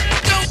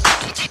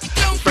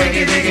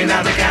 Freaky digging,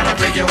 not the kind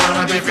of freak you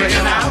wanna be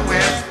freaking out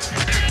with.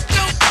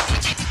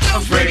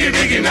 Freaky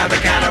digging, not the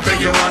kind of freak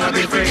you wanna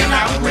be freaking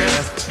out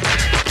with.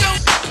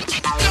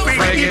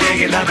 Freaky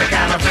digging, not the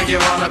kind of freak you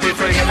wanna be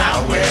freaking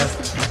out with.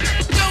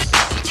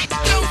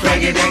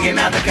 Freaky digging,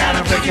 not the kind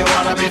of freak you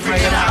wanna be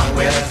freaking out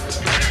with.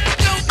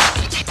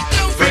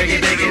 Freaky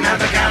digging, not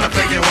the kind of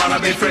freak you wanna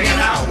be freaking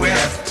out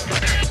with.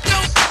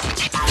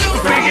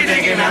 Freaky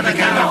digging, not the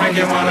kind of freak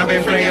you wanna be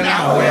freaking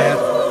out with.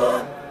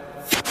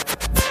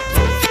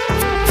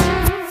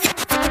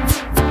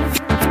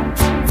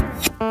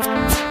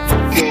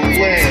 The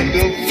land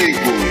of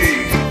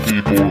make-believe.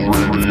 People's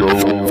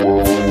Radio.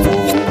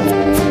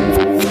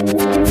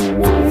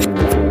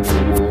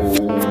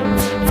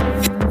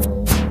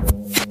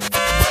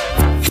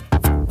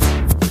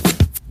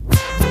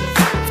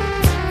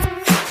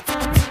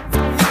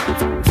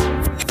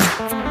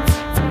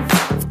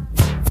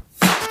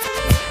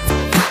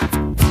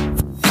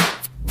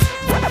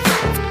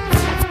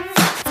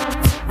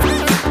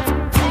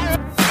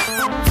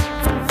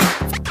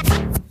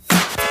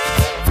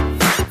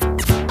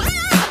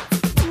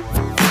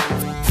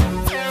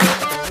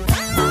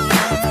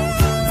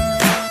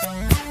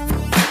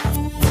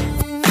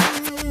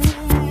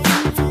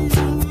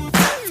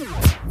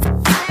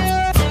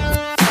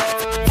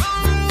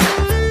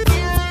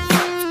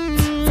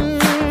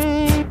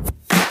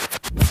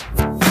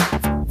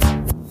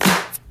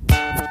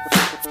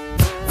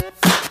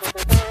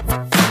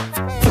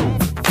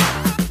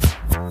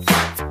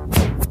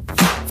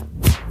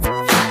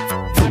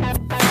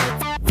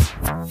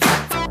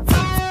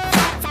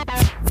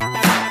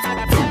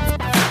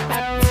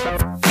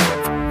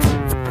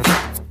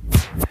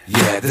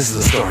 This is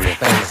the story of a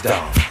famous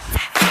dog.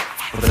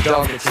 But the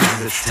dog that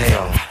chases its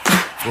tail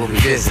will be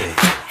busy.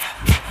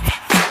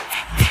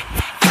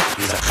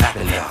 These are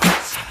clapping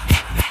dogs,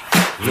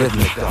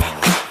 rhythmic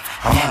dogs,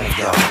 harmonic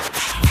dogs,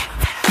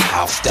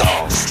 house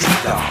dogs,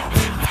 street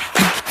dogs,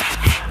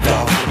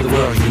 dogs of the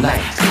world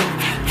unite,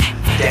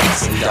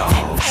 dancing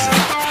dogs.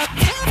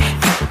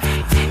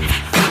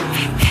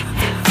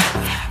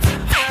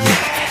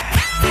 Yeah,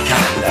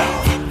 counting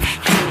dogs,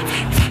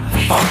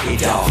 funky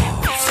dogs,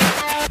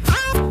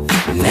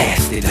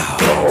 nasty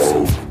dogs.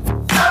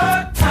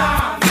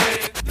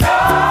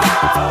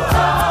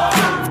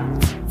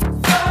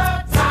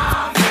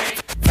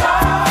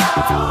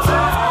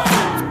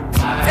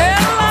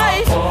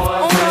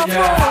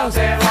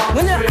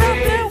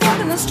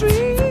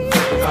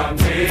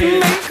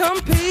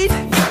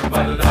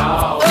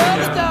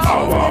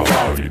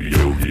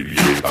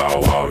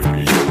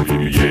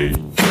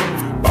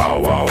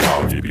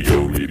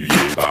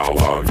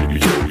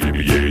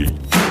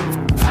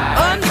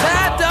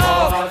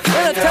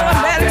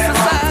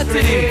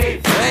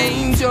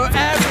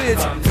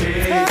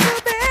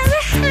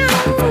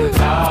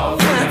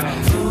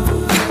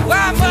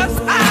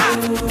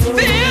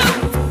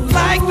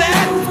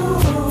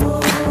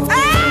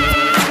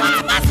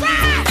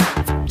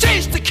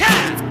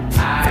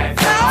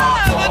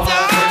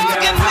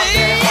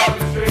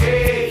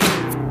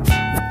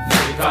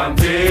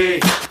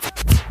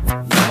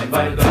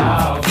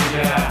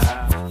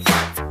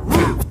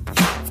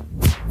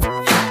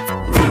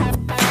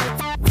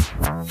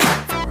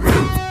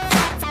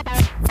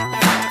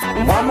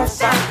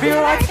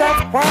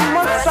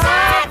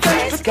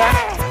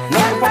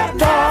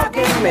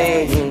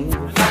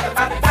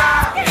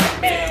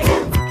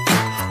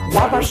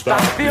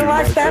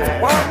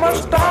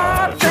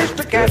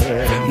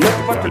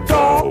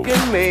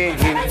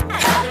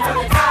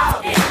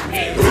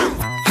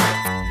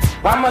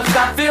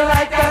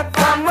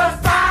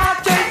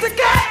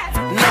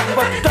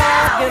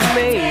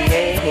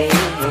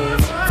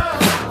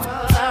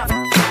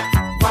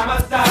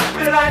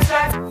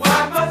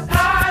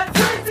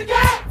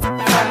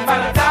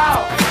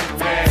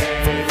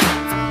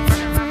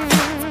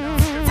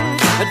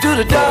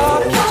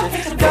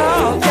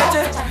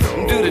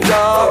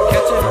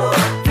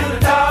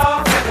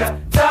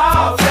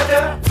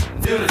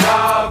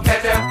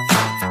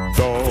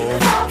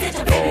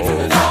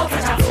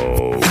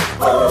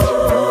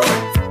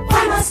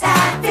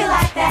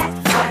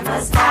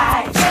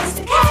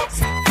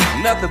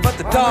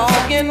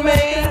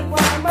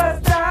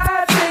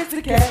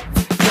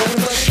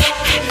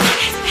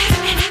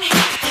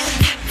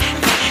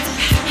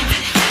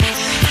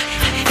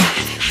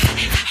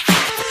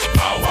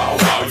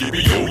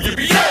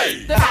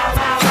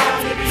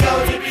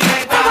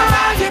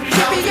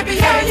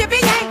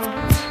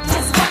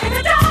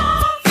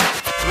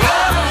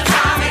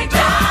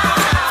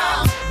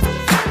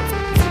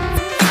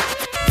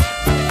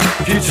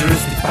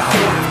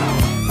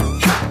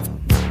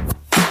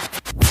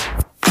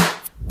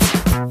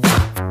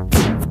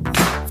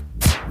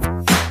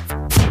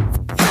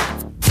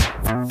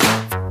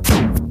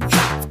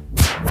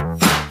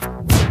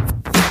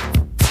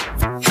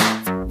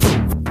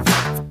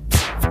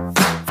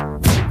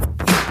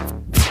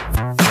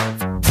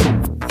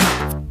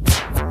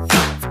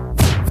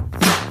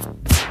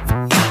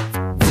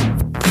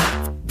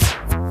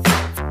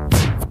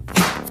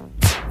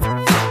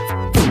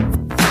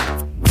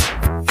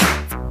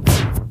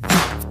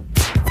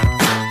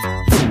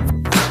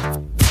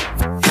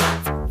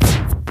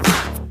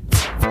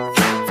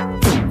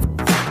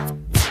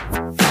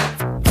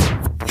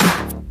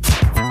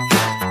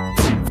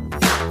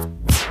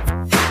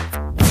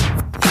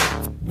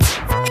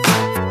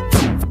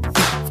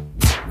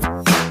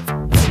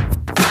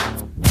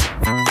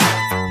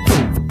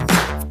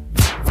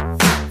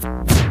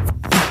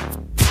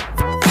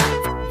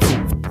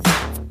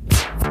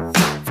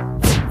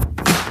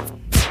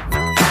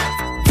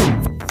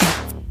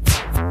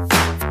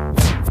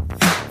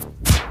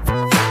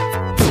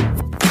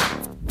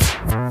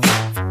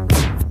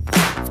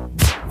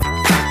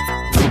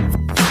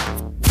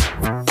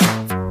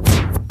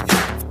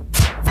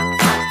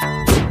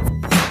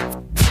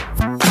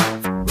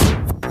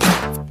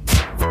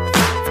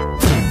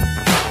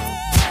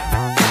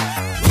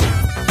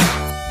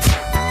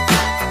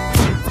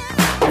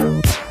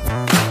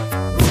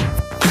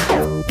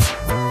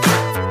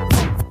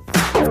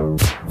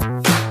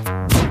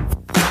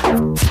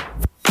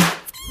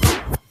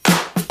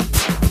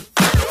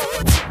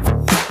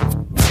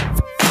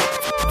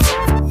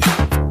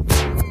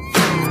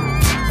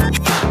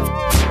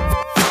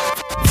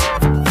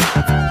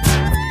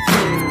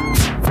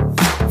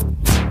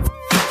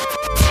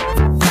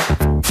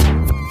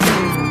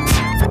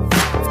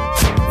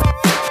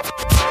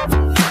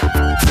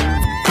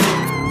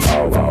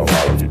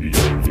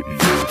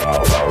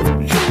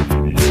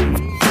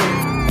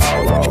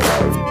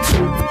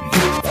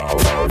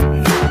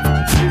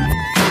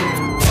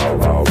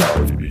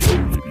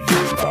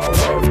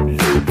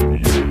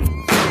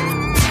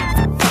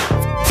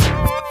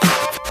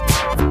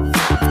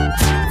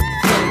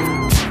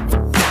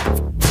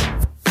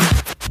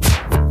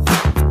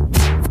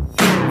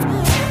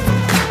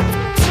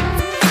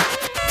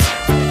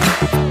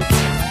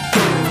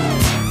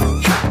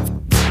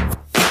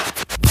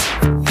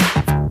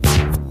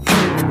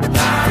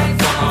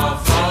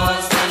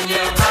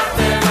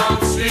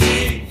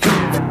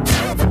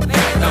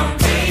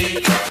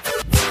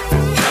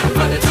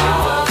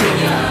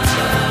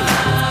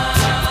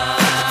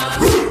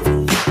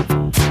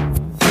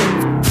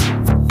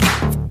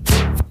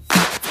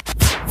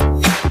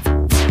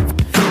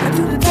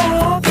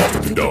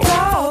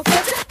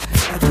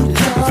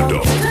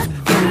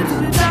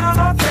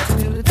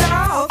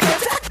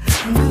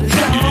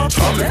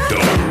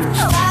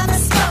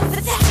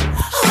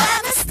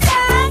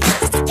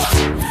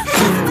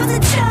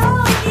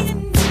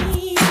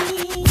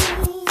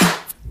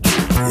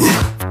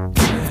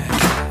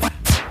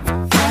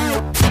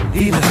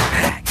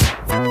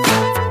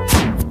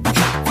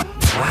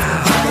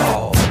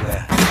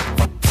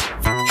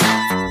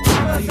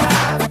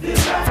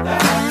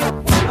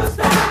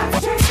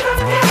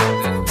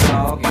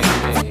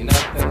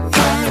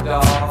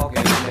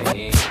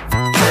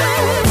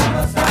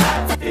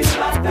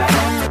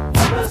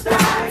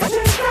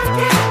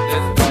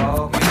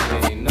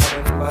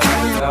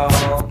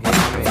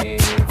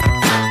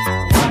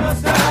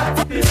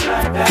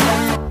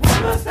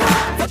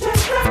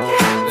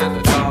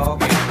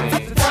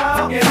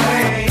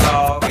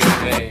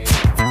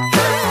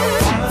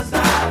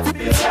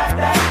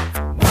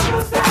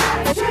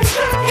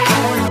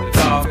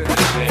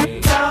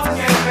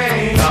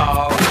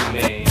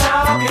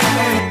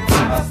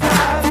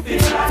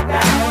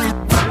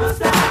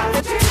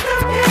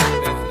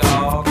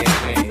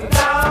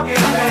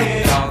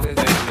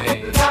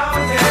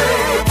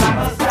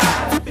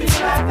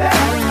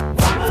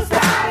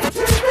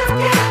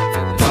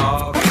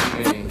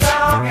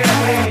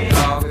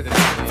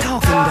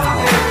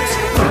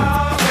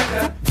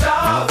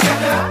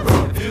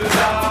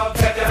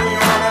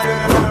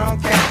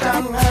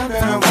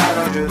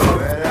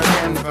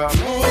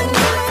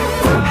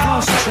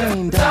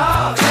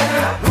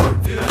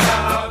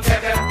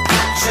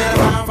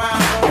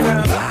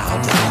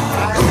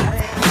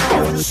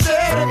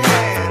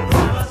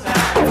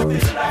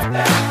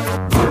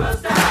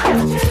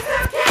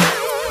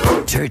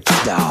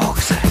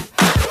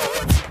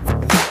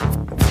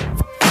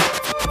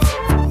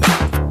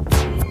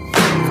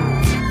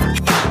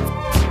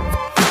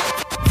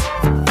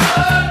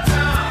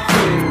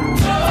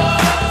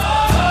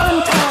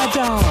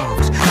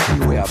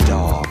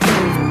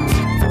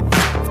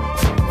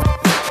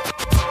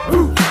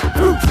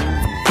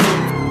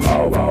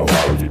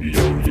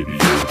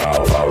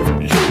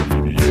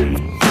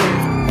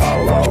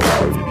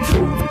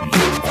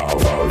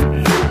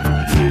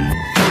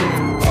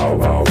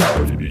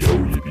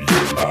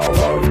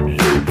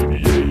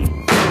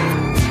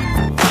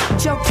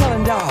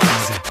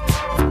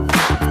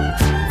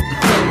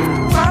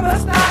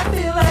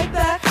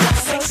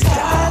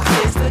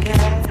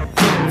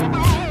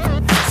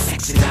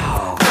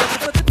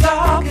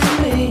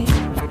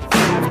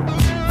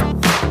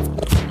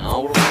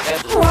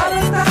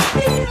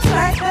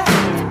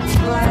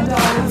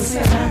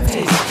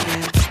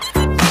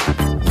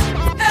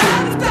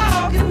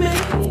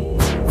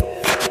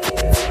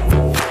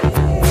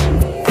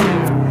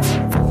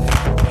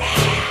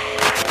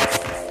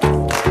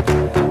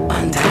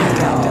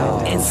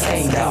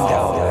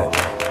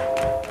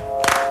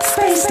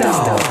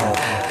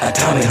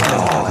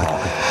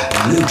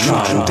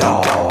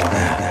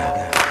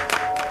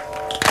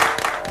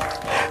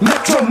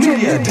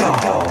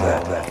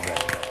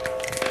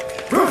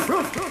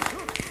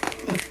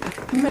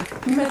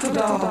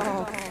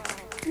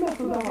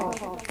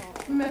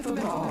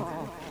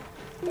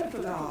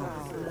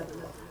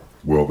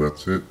 Well,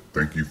 that's it.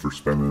 Thank you for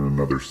spending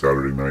another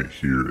Saturday night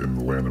here in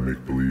the land of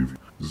make-believe.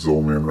 This is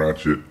Old Man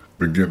Ratchet.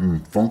 Been getting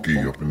funky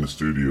up in the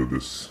studio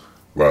this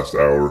last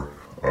hour.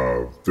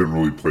 Didn't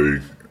really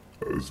play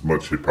as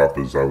much hip-hop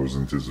as I was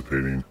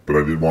anticipating, but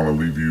I did want to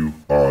leave you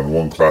on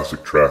one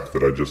classic track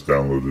that I just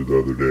downloaded the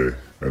other day,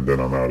 and then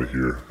I'm out of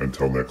here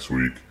until next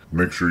week.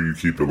 Make sure you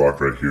keep it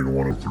locked right here to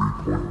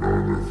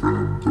 103.9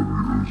 FM,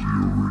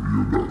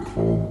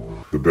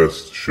 wozoradio.com. The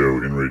best show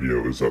in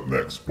radio is up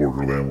next,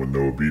 Borderland with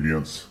No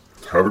Obedience.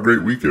 Have a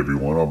great week,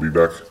 everyone. I'll be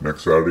back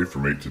next Saturday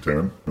from 8 to 10.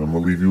 And I'm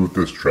going to leave you with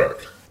this track,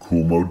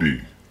 Cool Mo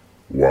D,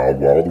 Wild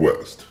Wild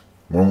West.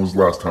 When was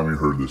the last time you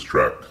heard this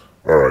track?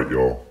 Alright,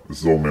 y'all. This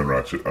is Old Man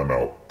Ratchet. I'm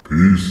out.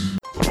 Peace.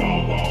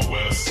 Wild Wild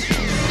West.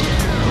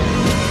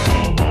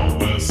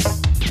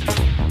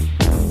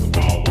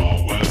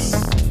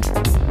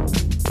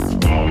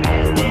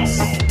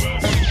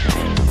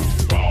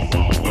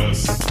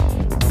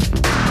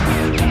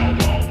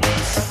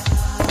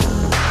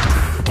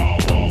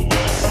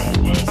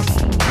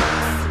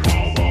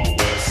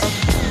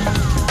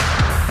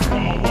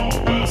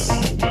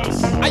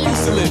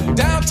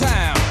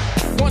 Downtown,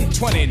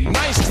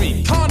 129th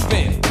Street,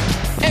 Convent.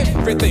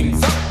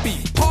 Everything's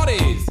upbeat,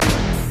 parties,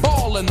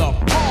 ball in the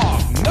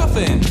park,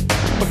 nothing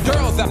but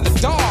girls after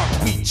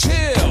dark. We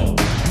chill,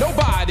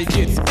 nobody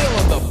gets ill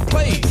in the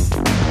place.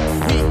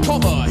 We call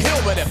the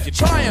hill, but if you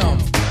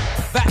triumph,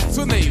 that's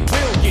when they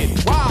will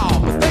get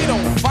wild. But they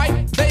don't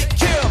fight, they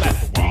kill.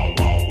 That's the Wild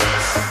Wild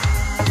West.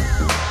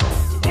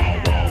 The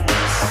Wild Wild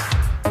West.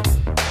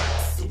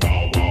 The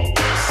Wild Wild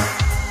West.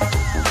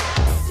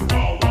 The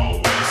Wild Wild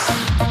West.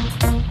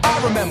 I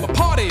remember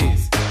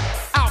parties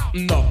out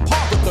in the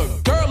park with the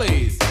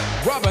girlies,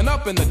 rubbing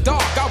up in the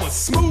dark. I was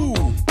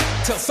smooth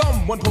till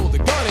someone pulled the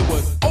gun. It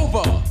was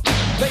over.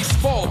 They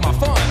spoiled my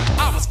fun.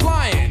 I was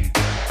flying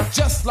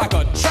just like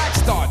a track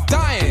star,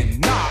 dying.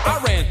 Nah,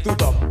 I ran through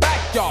the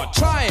backyard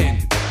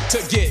trying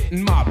to get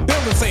in my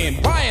building,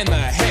 saying, why in the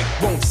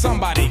heck won't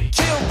somebody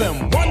kill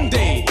them one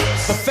day?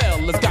 The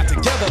fellas got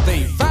together.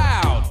 They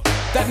vowed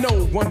that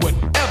no one would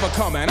ever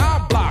come in our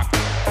block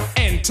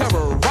and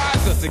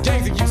terrorize us. The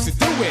gangs that used to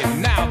do it,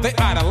 now they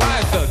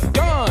idolize us.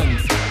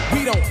 Guns,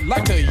 we don't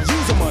like to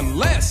use them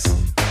unless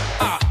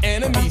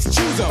please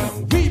choose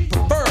them. We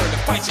prefer to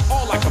fight you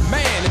all like a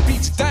man and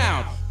beat you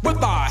down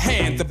with our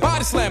hands and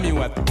body slam you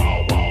at the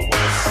Wild Wild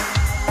West.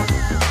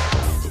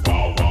 The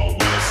Wild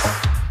Wild West.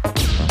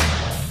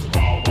 The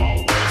Wild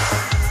Wild West.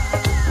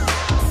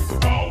 The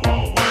Wild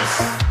Wild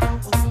West.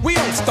 We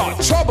don't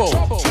start trouble,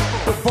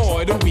 but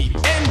boy do we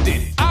end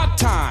it. Our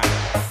time,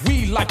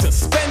 we like to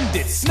spend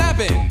it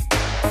snapping.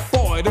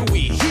 Boy do we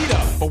heat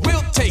up, but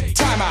we'll take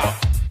time out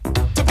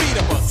to beat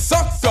up a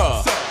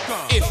sucker.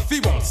 If he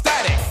wants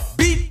static,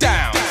 beat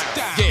down.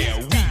 Yeah,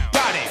 we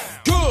got it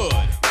good,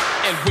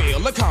 and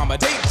we'll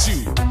accommodate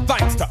you.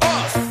 Thanks to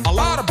us, a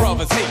lot of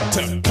brothers hate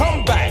to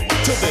come back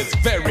to this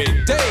very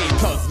day.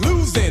 Cause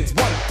losing's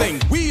one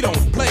thing we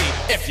don't play.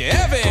 If you're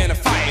ever in a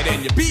fight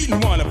and you're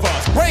beating one of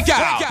us, break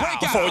out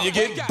before you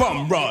get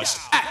bum rushed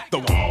at the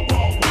Wild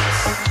Wild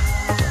West.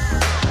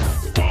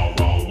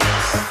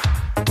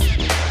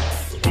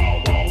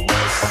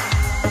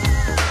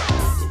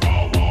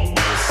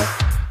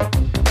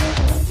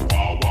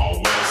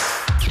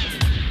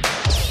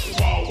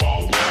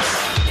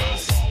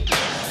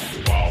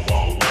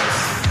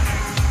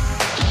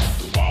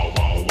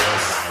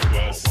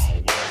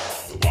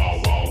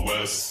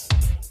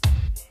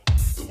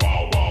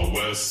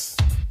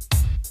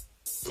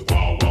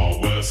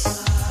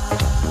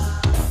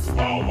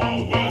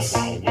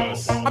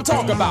 I'm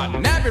talking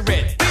about Nabby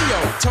Red,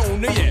 Theo,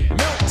 Tony, and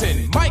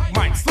Milton,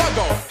 Mike,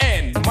 Sluggo,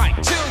 and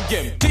Mike,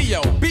 Chilliam,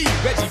 D.O.B.,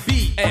 Reggie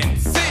B, and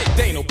Sid,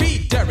 Dano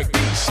B, Derek B,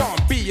 Sean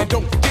B, and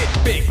don't forget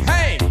Big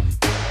Hank,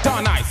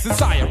 Don Ice, and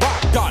Sire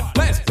Rock, God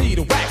bless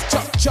Peter Wax,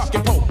 Chuck,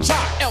 and Pope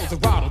Chop, El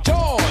Dorado,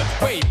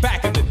 George, way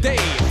back in the day,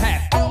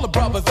 had all the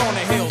brothers on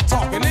the hill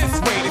talking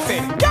this way. They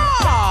said,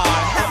 God,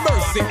 have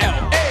mercy,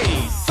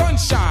 L.A.,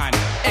 Sunshine,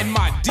 and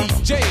my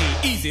DJ,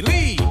 Easy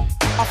Lee,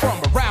 are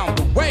from around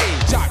the way.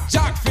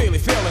 Jock, Philly,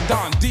 Phil, and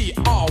Don D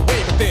all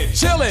way, but they're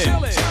chillin'.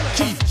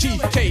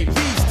 Keith, KB,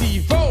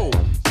 Steve-O,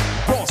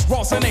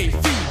 Ross, and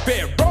A.V.,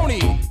 Baroni,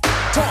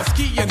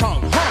 Toski, and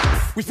Hung.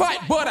 We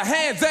fight but our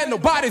hands and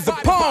nobody's a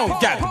pawn.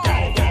 Got it.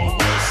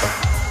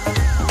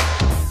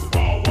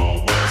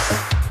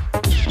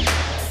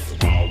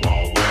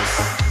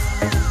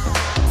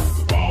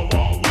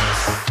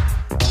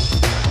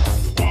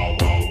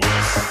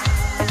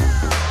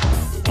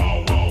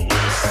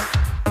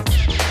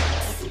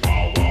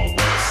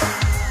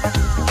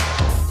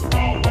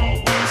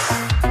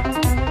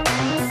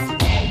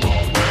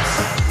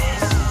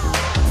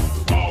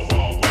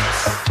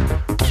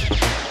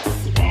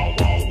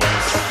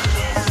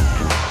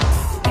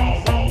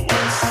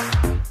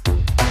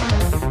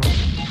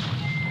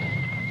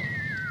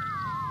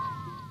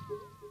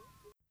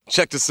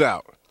 Check this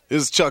out.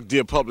 This is Chuck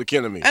D, Public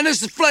Enemy. And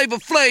this is Flavor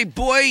Flav,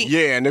 boy.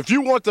 Yeah, and if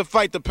you want to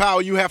fight the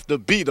power, you have to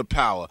be the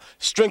power.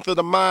 Strength of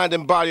the mind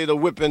and body of the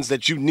weapons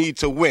that you need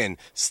to win.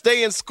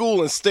 Stay in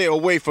school and stay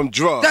away from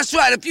drugs. That's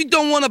right. If you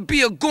don't want to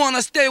be a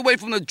goner, stay away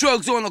from the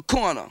drugs on the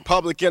corner.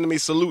 Public Enemy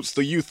salutes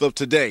the youth of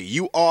today.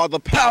 You are the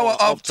power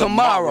of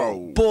tomorrow,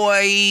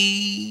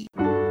 boy.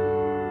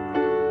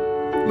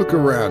 Look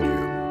around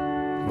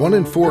you. 1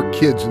 in 4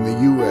 kids in the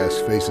U.S.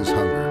 faces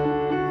hunger.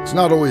 It's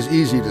not always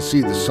easy to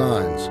see the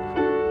signs,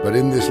 but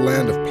in this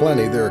land of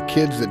plenty, there are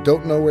kids that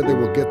don't know where they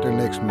will get their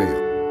next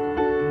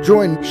meal.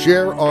 Join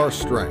Share Our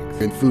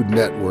Strength in Food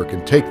Network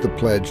and take the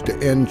pledge to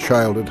end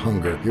childhood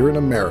hunger here in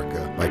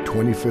America by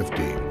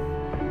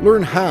 2015.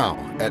 Learn how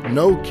at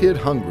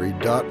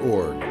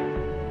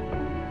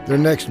NoKidHungry.org. Their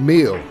next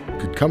meal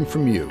could come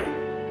from you.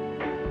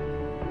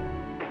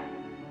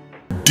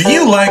 Do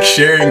you like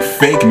sharing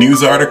fake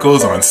news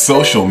articles on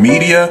social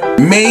media?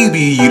 Maybe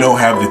you don't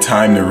have the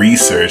time to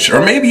research,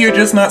 or maybe you're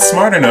just not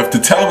smart enough to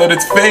tell that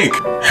it's fake.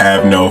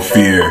 Have no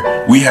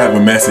fear. We have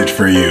a message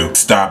for you.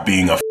 Stop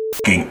being a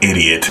f***ing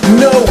idiot.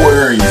 No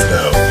worries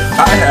though.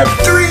 I have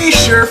 3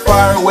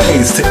 surefire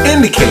ways to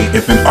indicate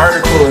if an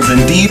article is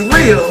indeed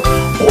real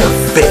or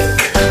fake.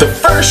 The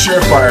first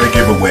surefire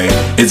giveaway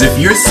is if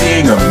you're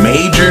seeing a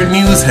major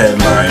news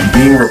headline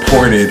being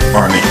reported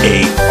on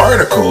an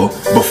article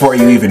before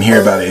you even hear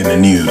about it in the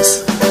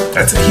news.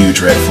 That's a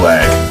huge red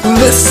flag.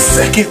 The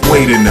second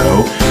way to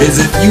know is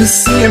if you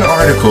see an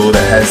article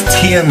that has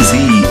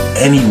TMZ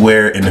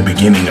anywhere in the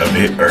beginning of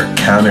it, or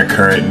counter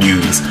current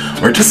news,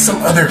 or just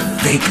some other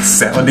fake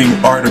sounding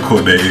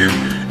article name,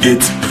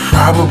 it's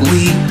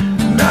probably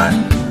not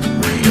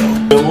real.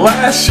 The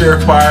last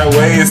surefire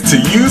way is to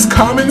use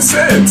common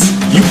sense.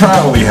 You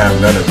probably have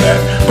none of that,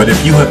 but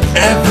if you have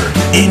ever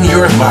in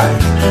your life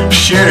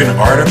shared an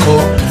article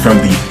from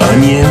The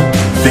Onion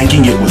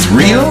thinking it was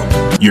real,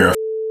 you're a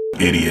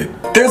idiot.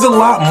 There's a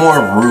lot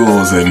more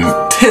rules and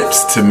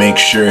tips to make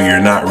sure you're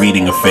not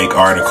reading a fake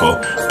article,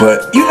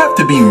 but you have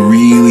to be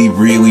really,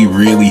 really,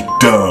 really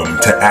dumb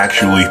to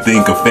actually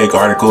think a fake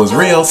article is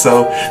real,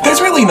 so there's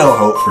really no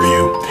hope for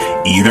you.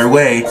 Either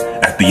way,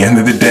 at the end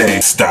of the day,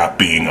 stop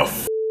being a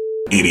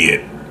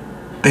idiot.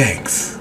 Thanks.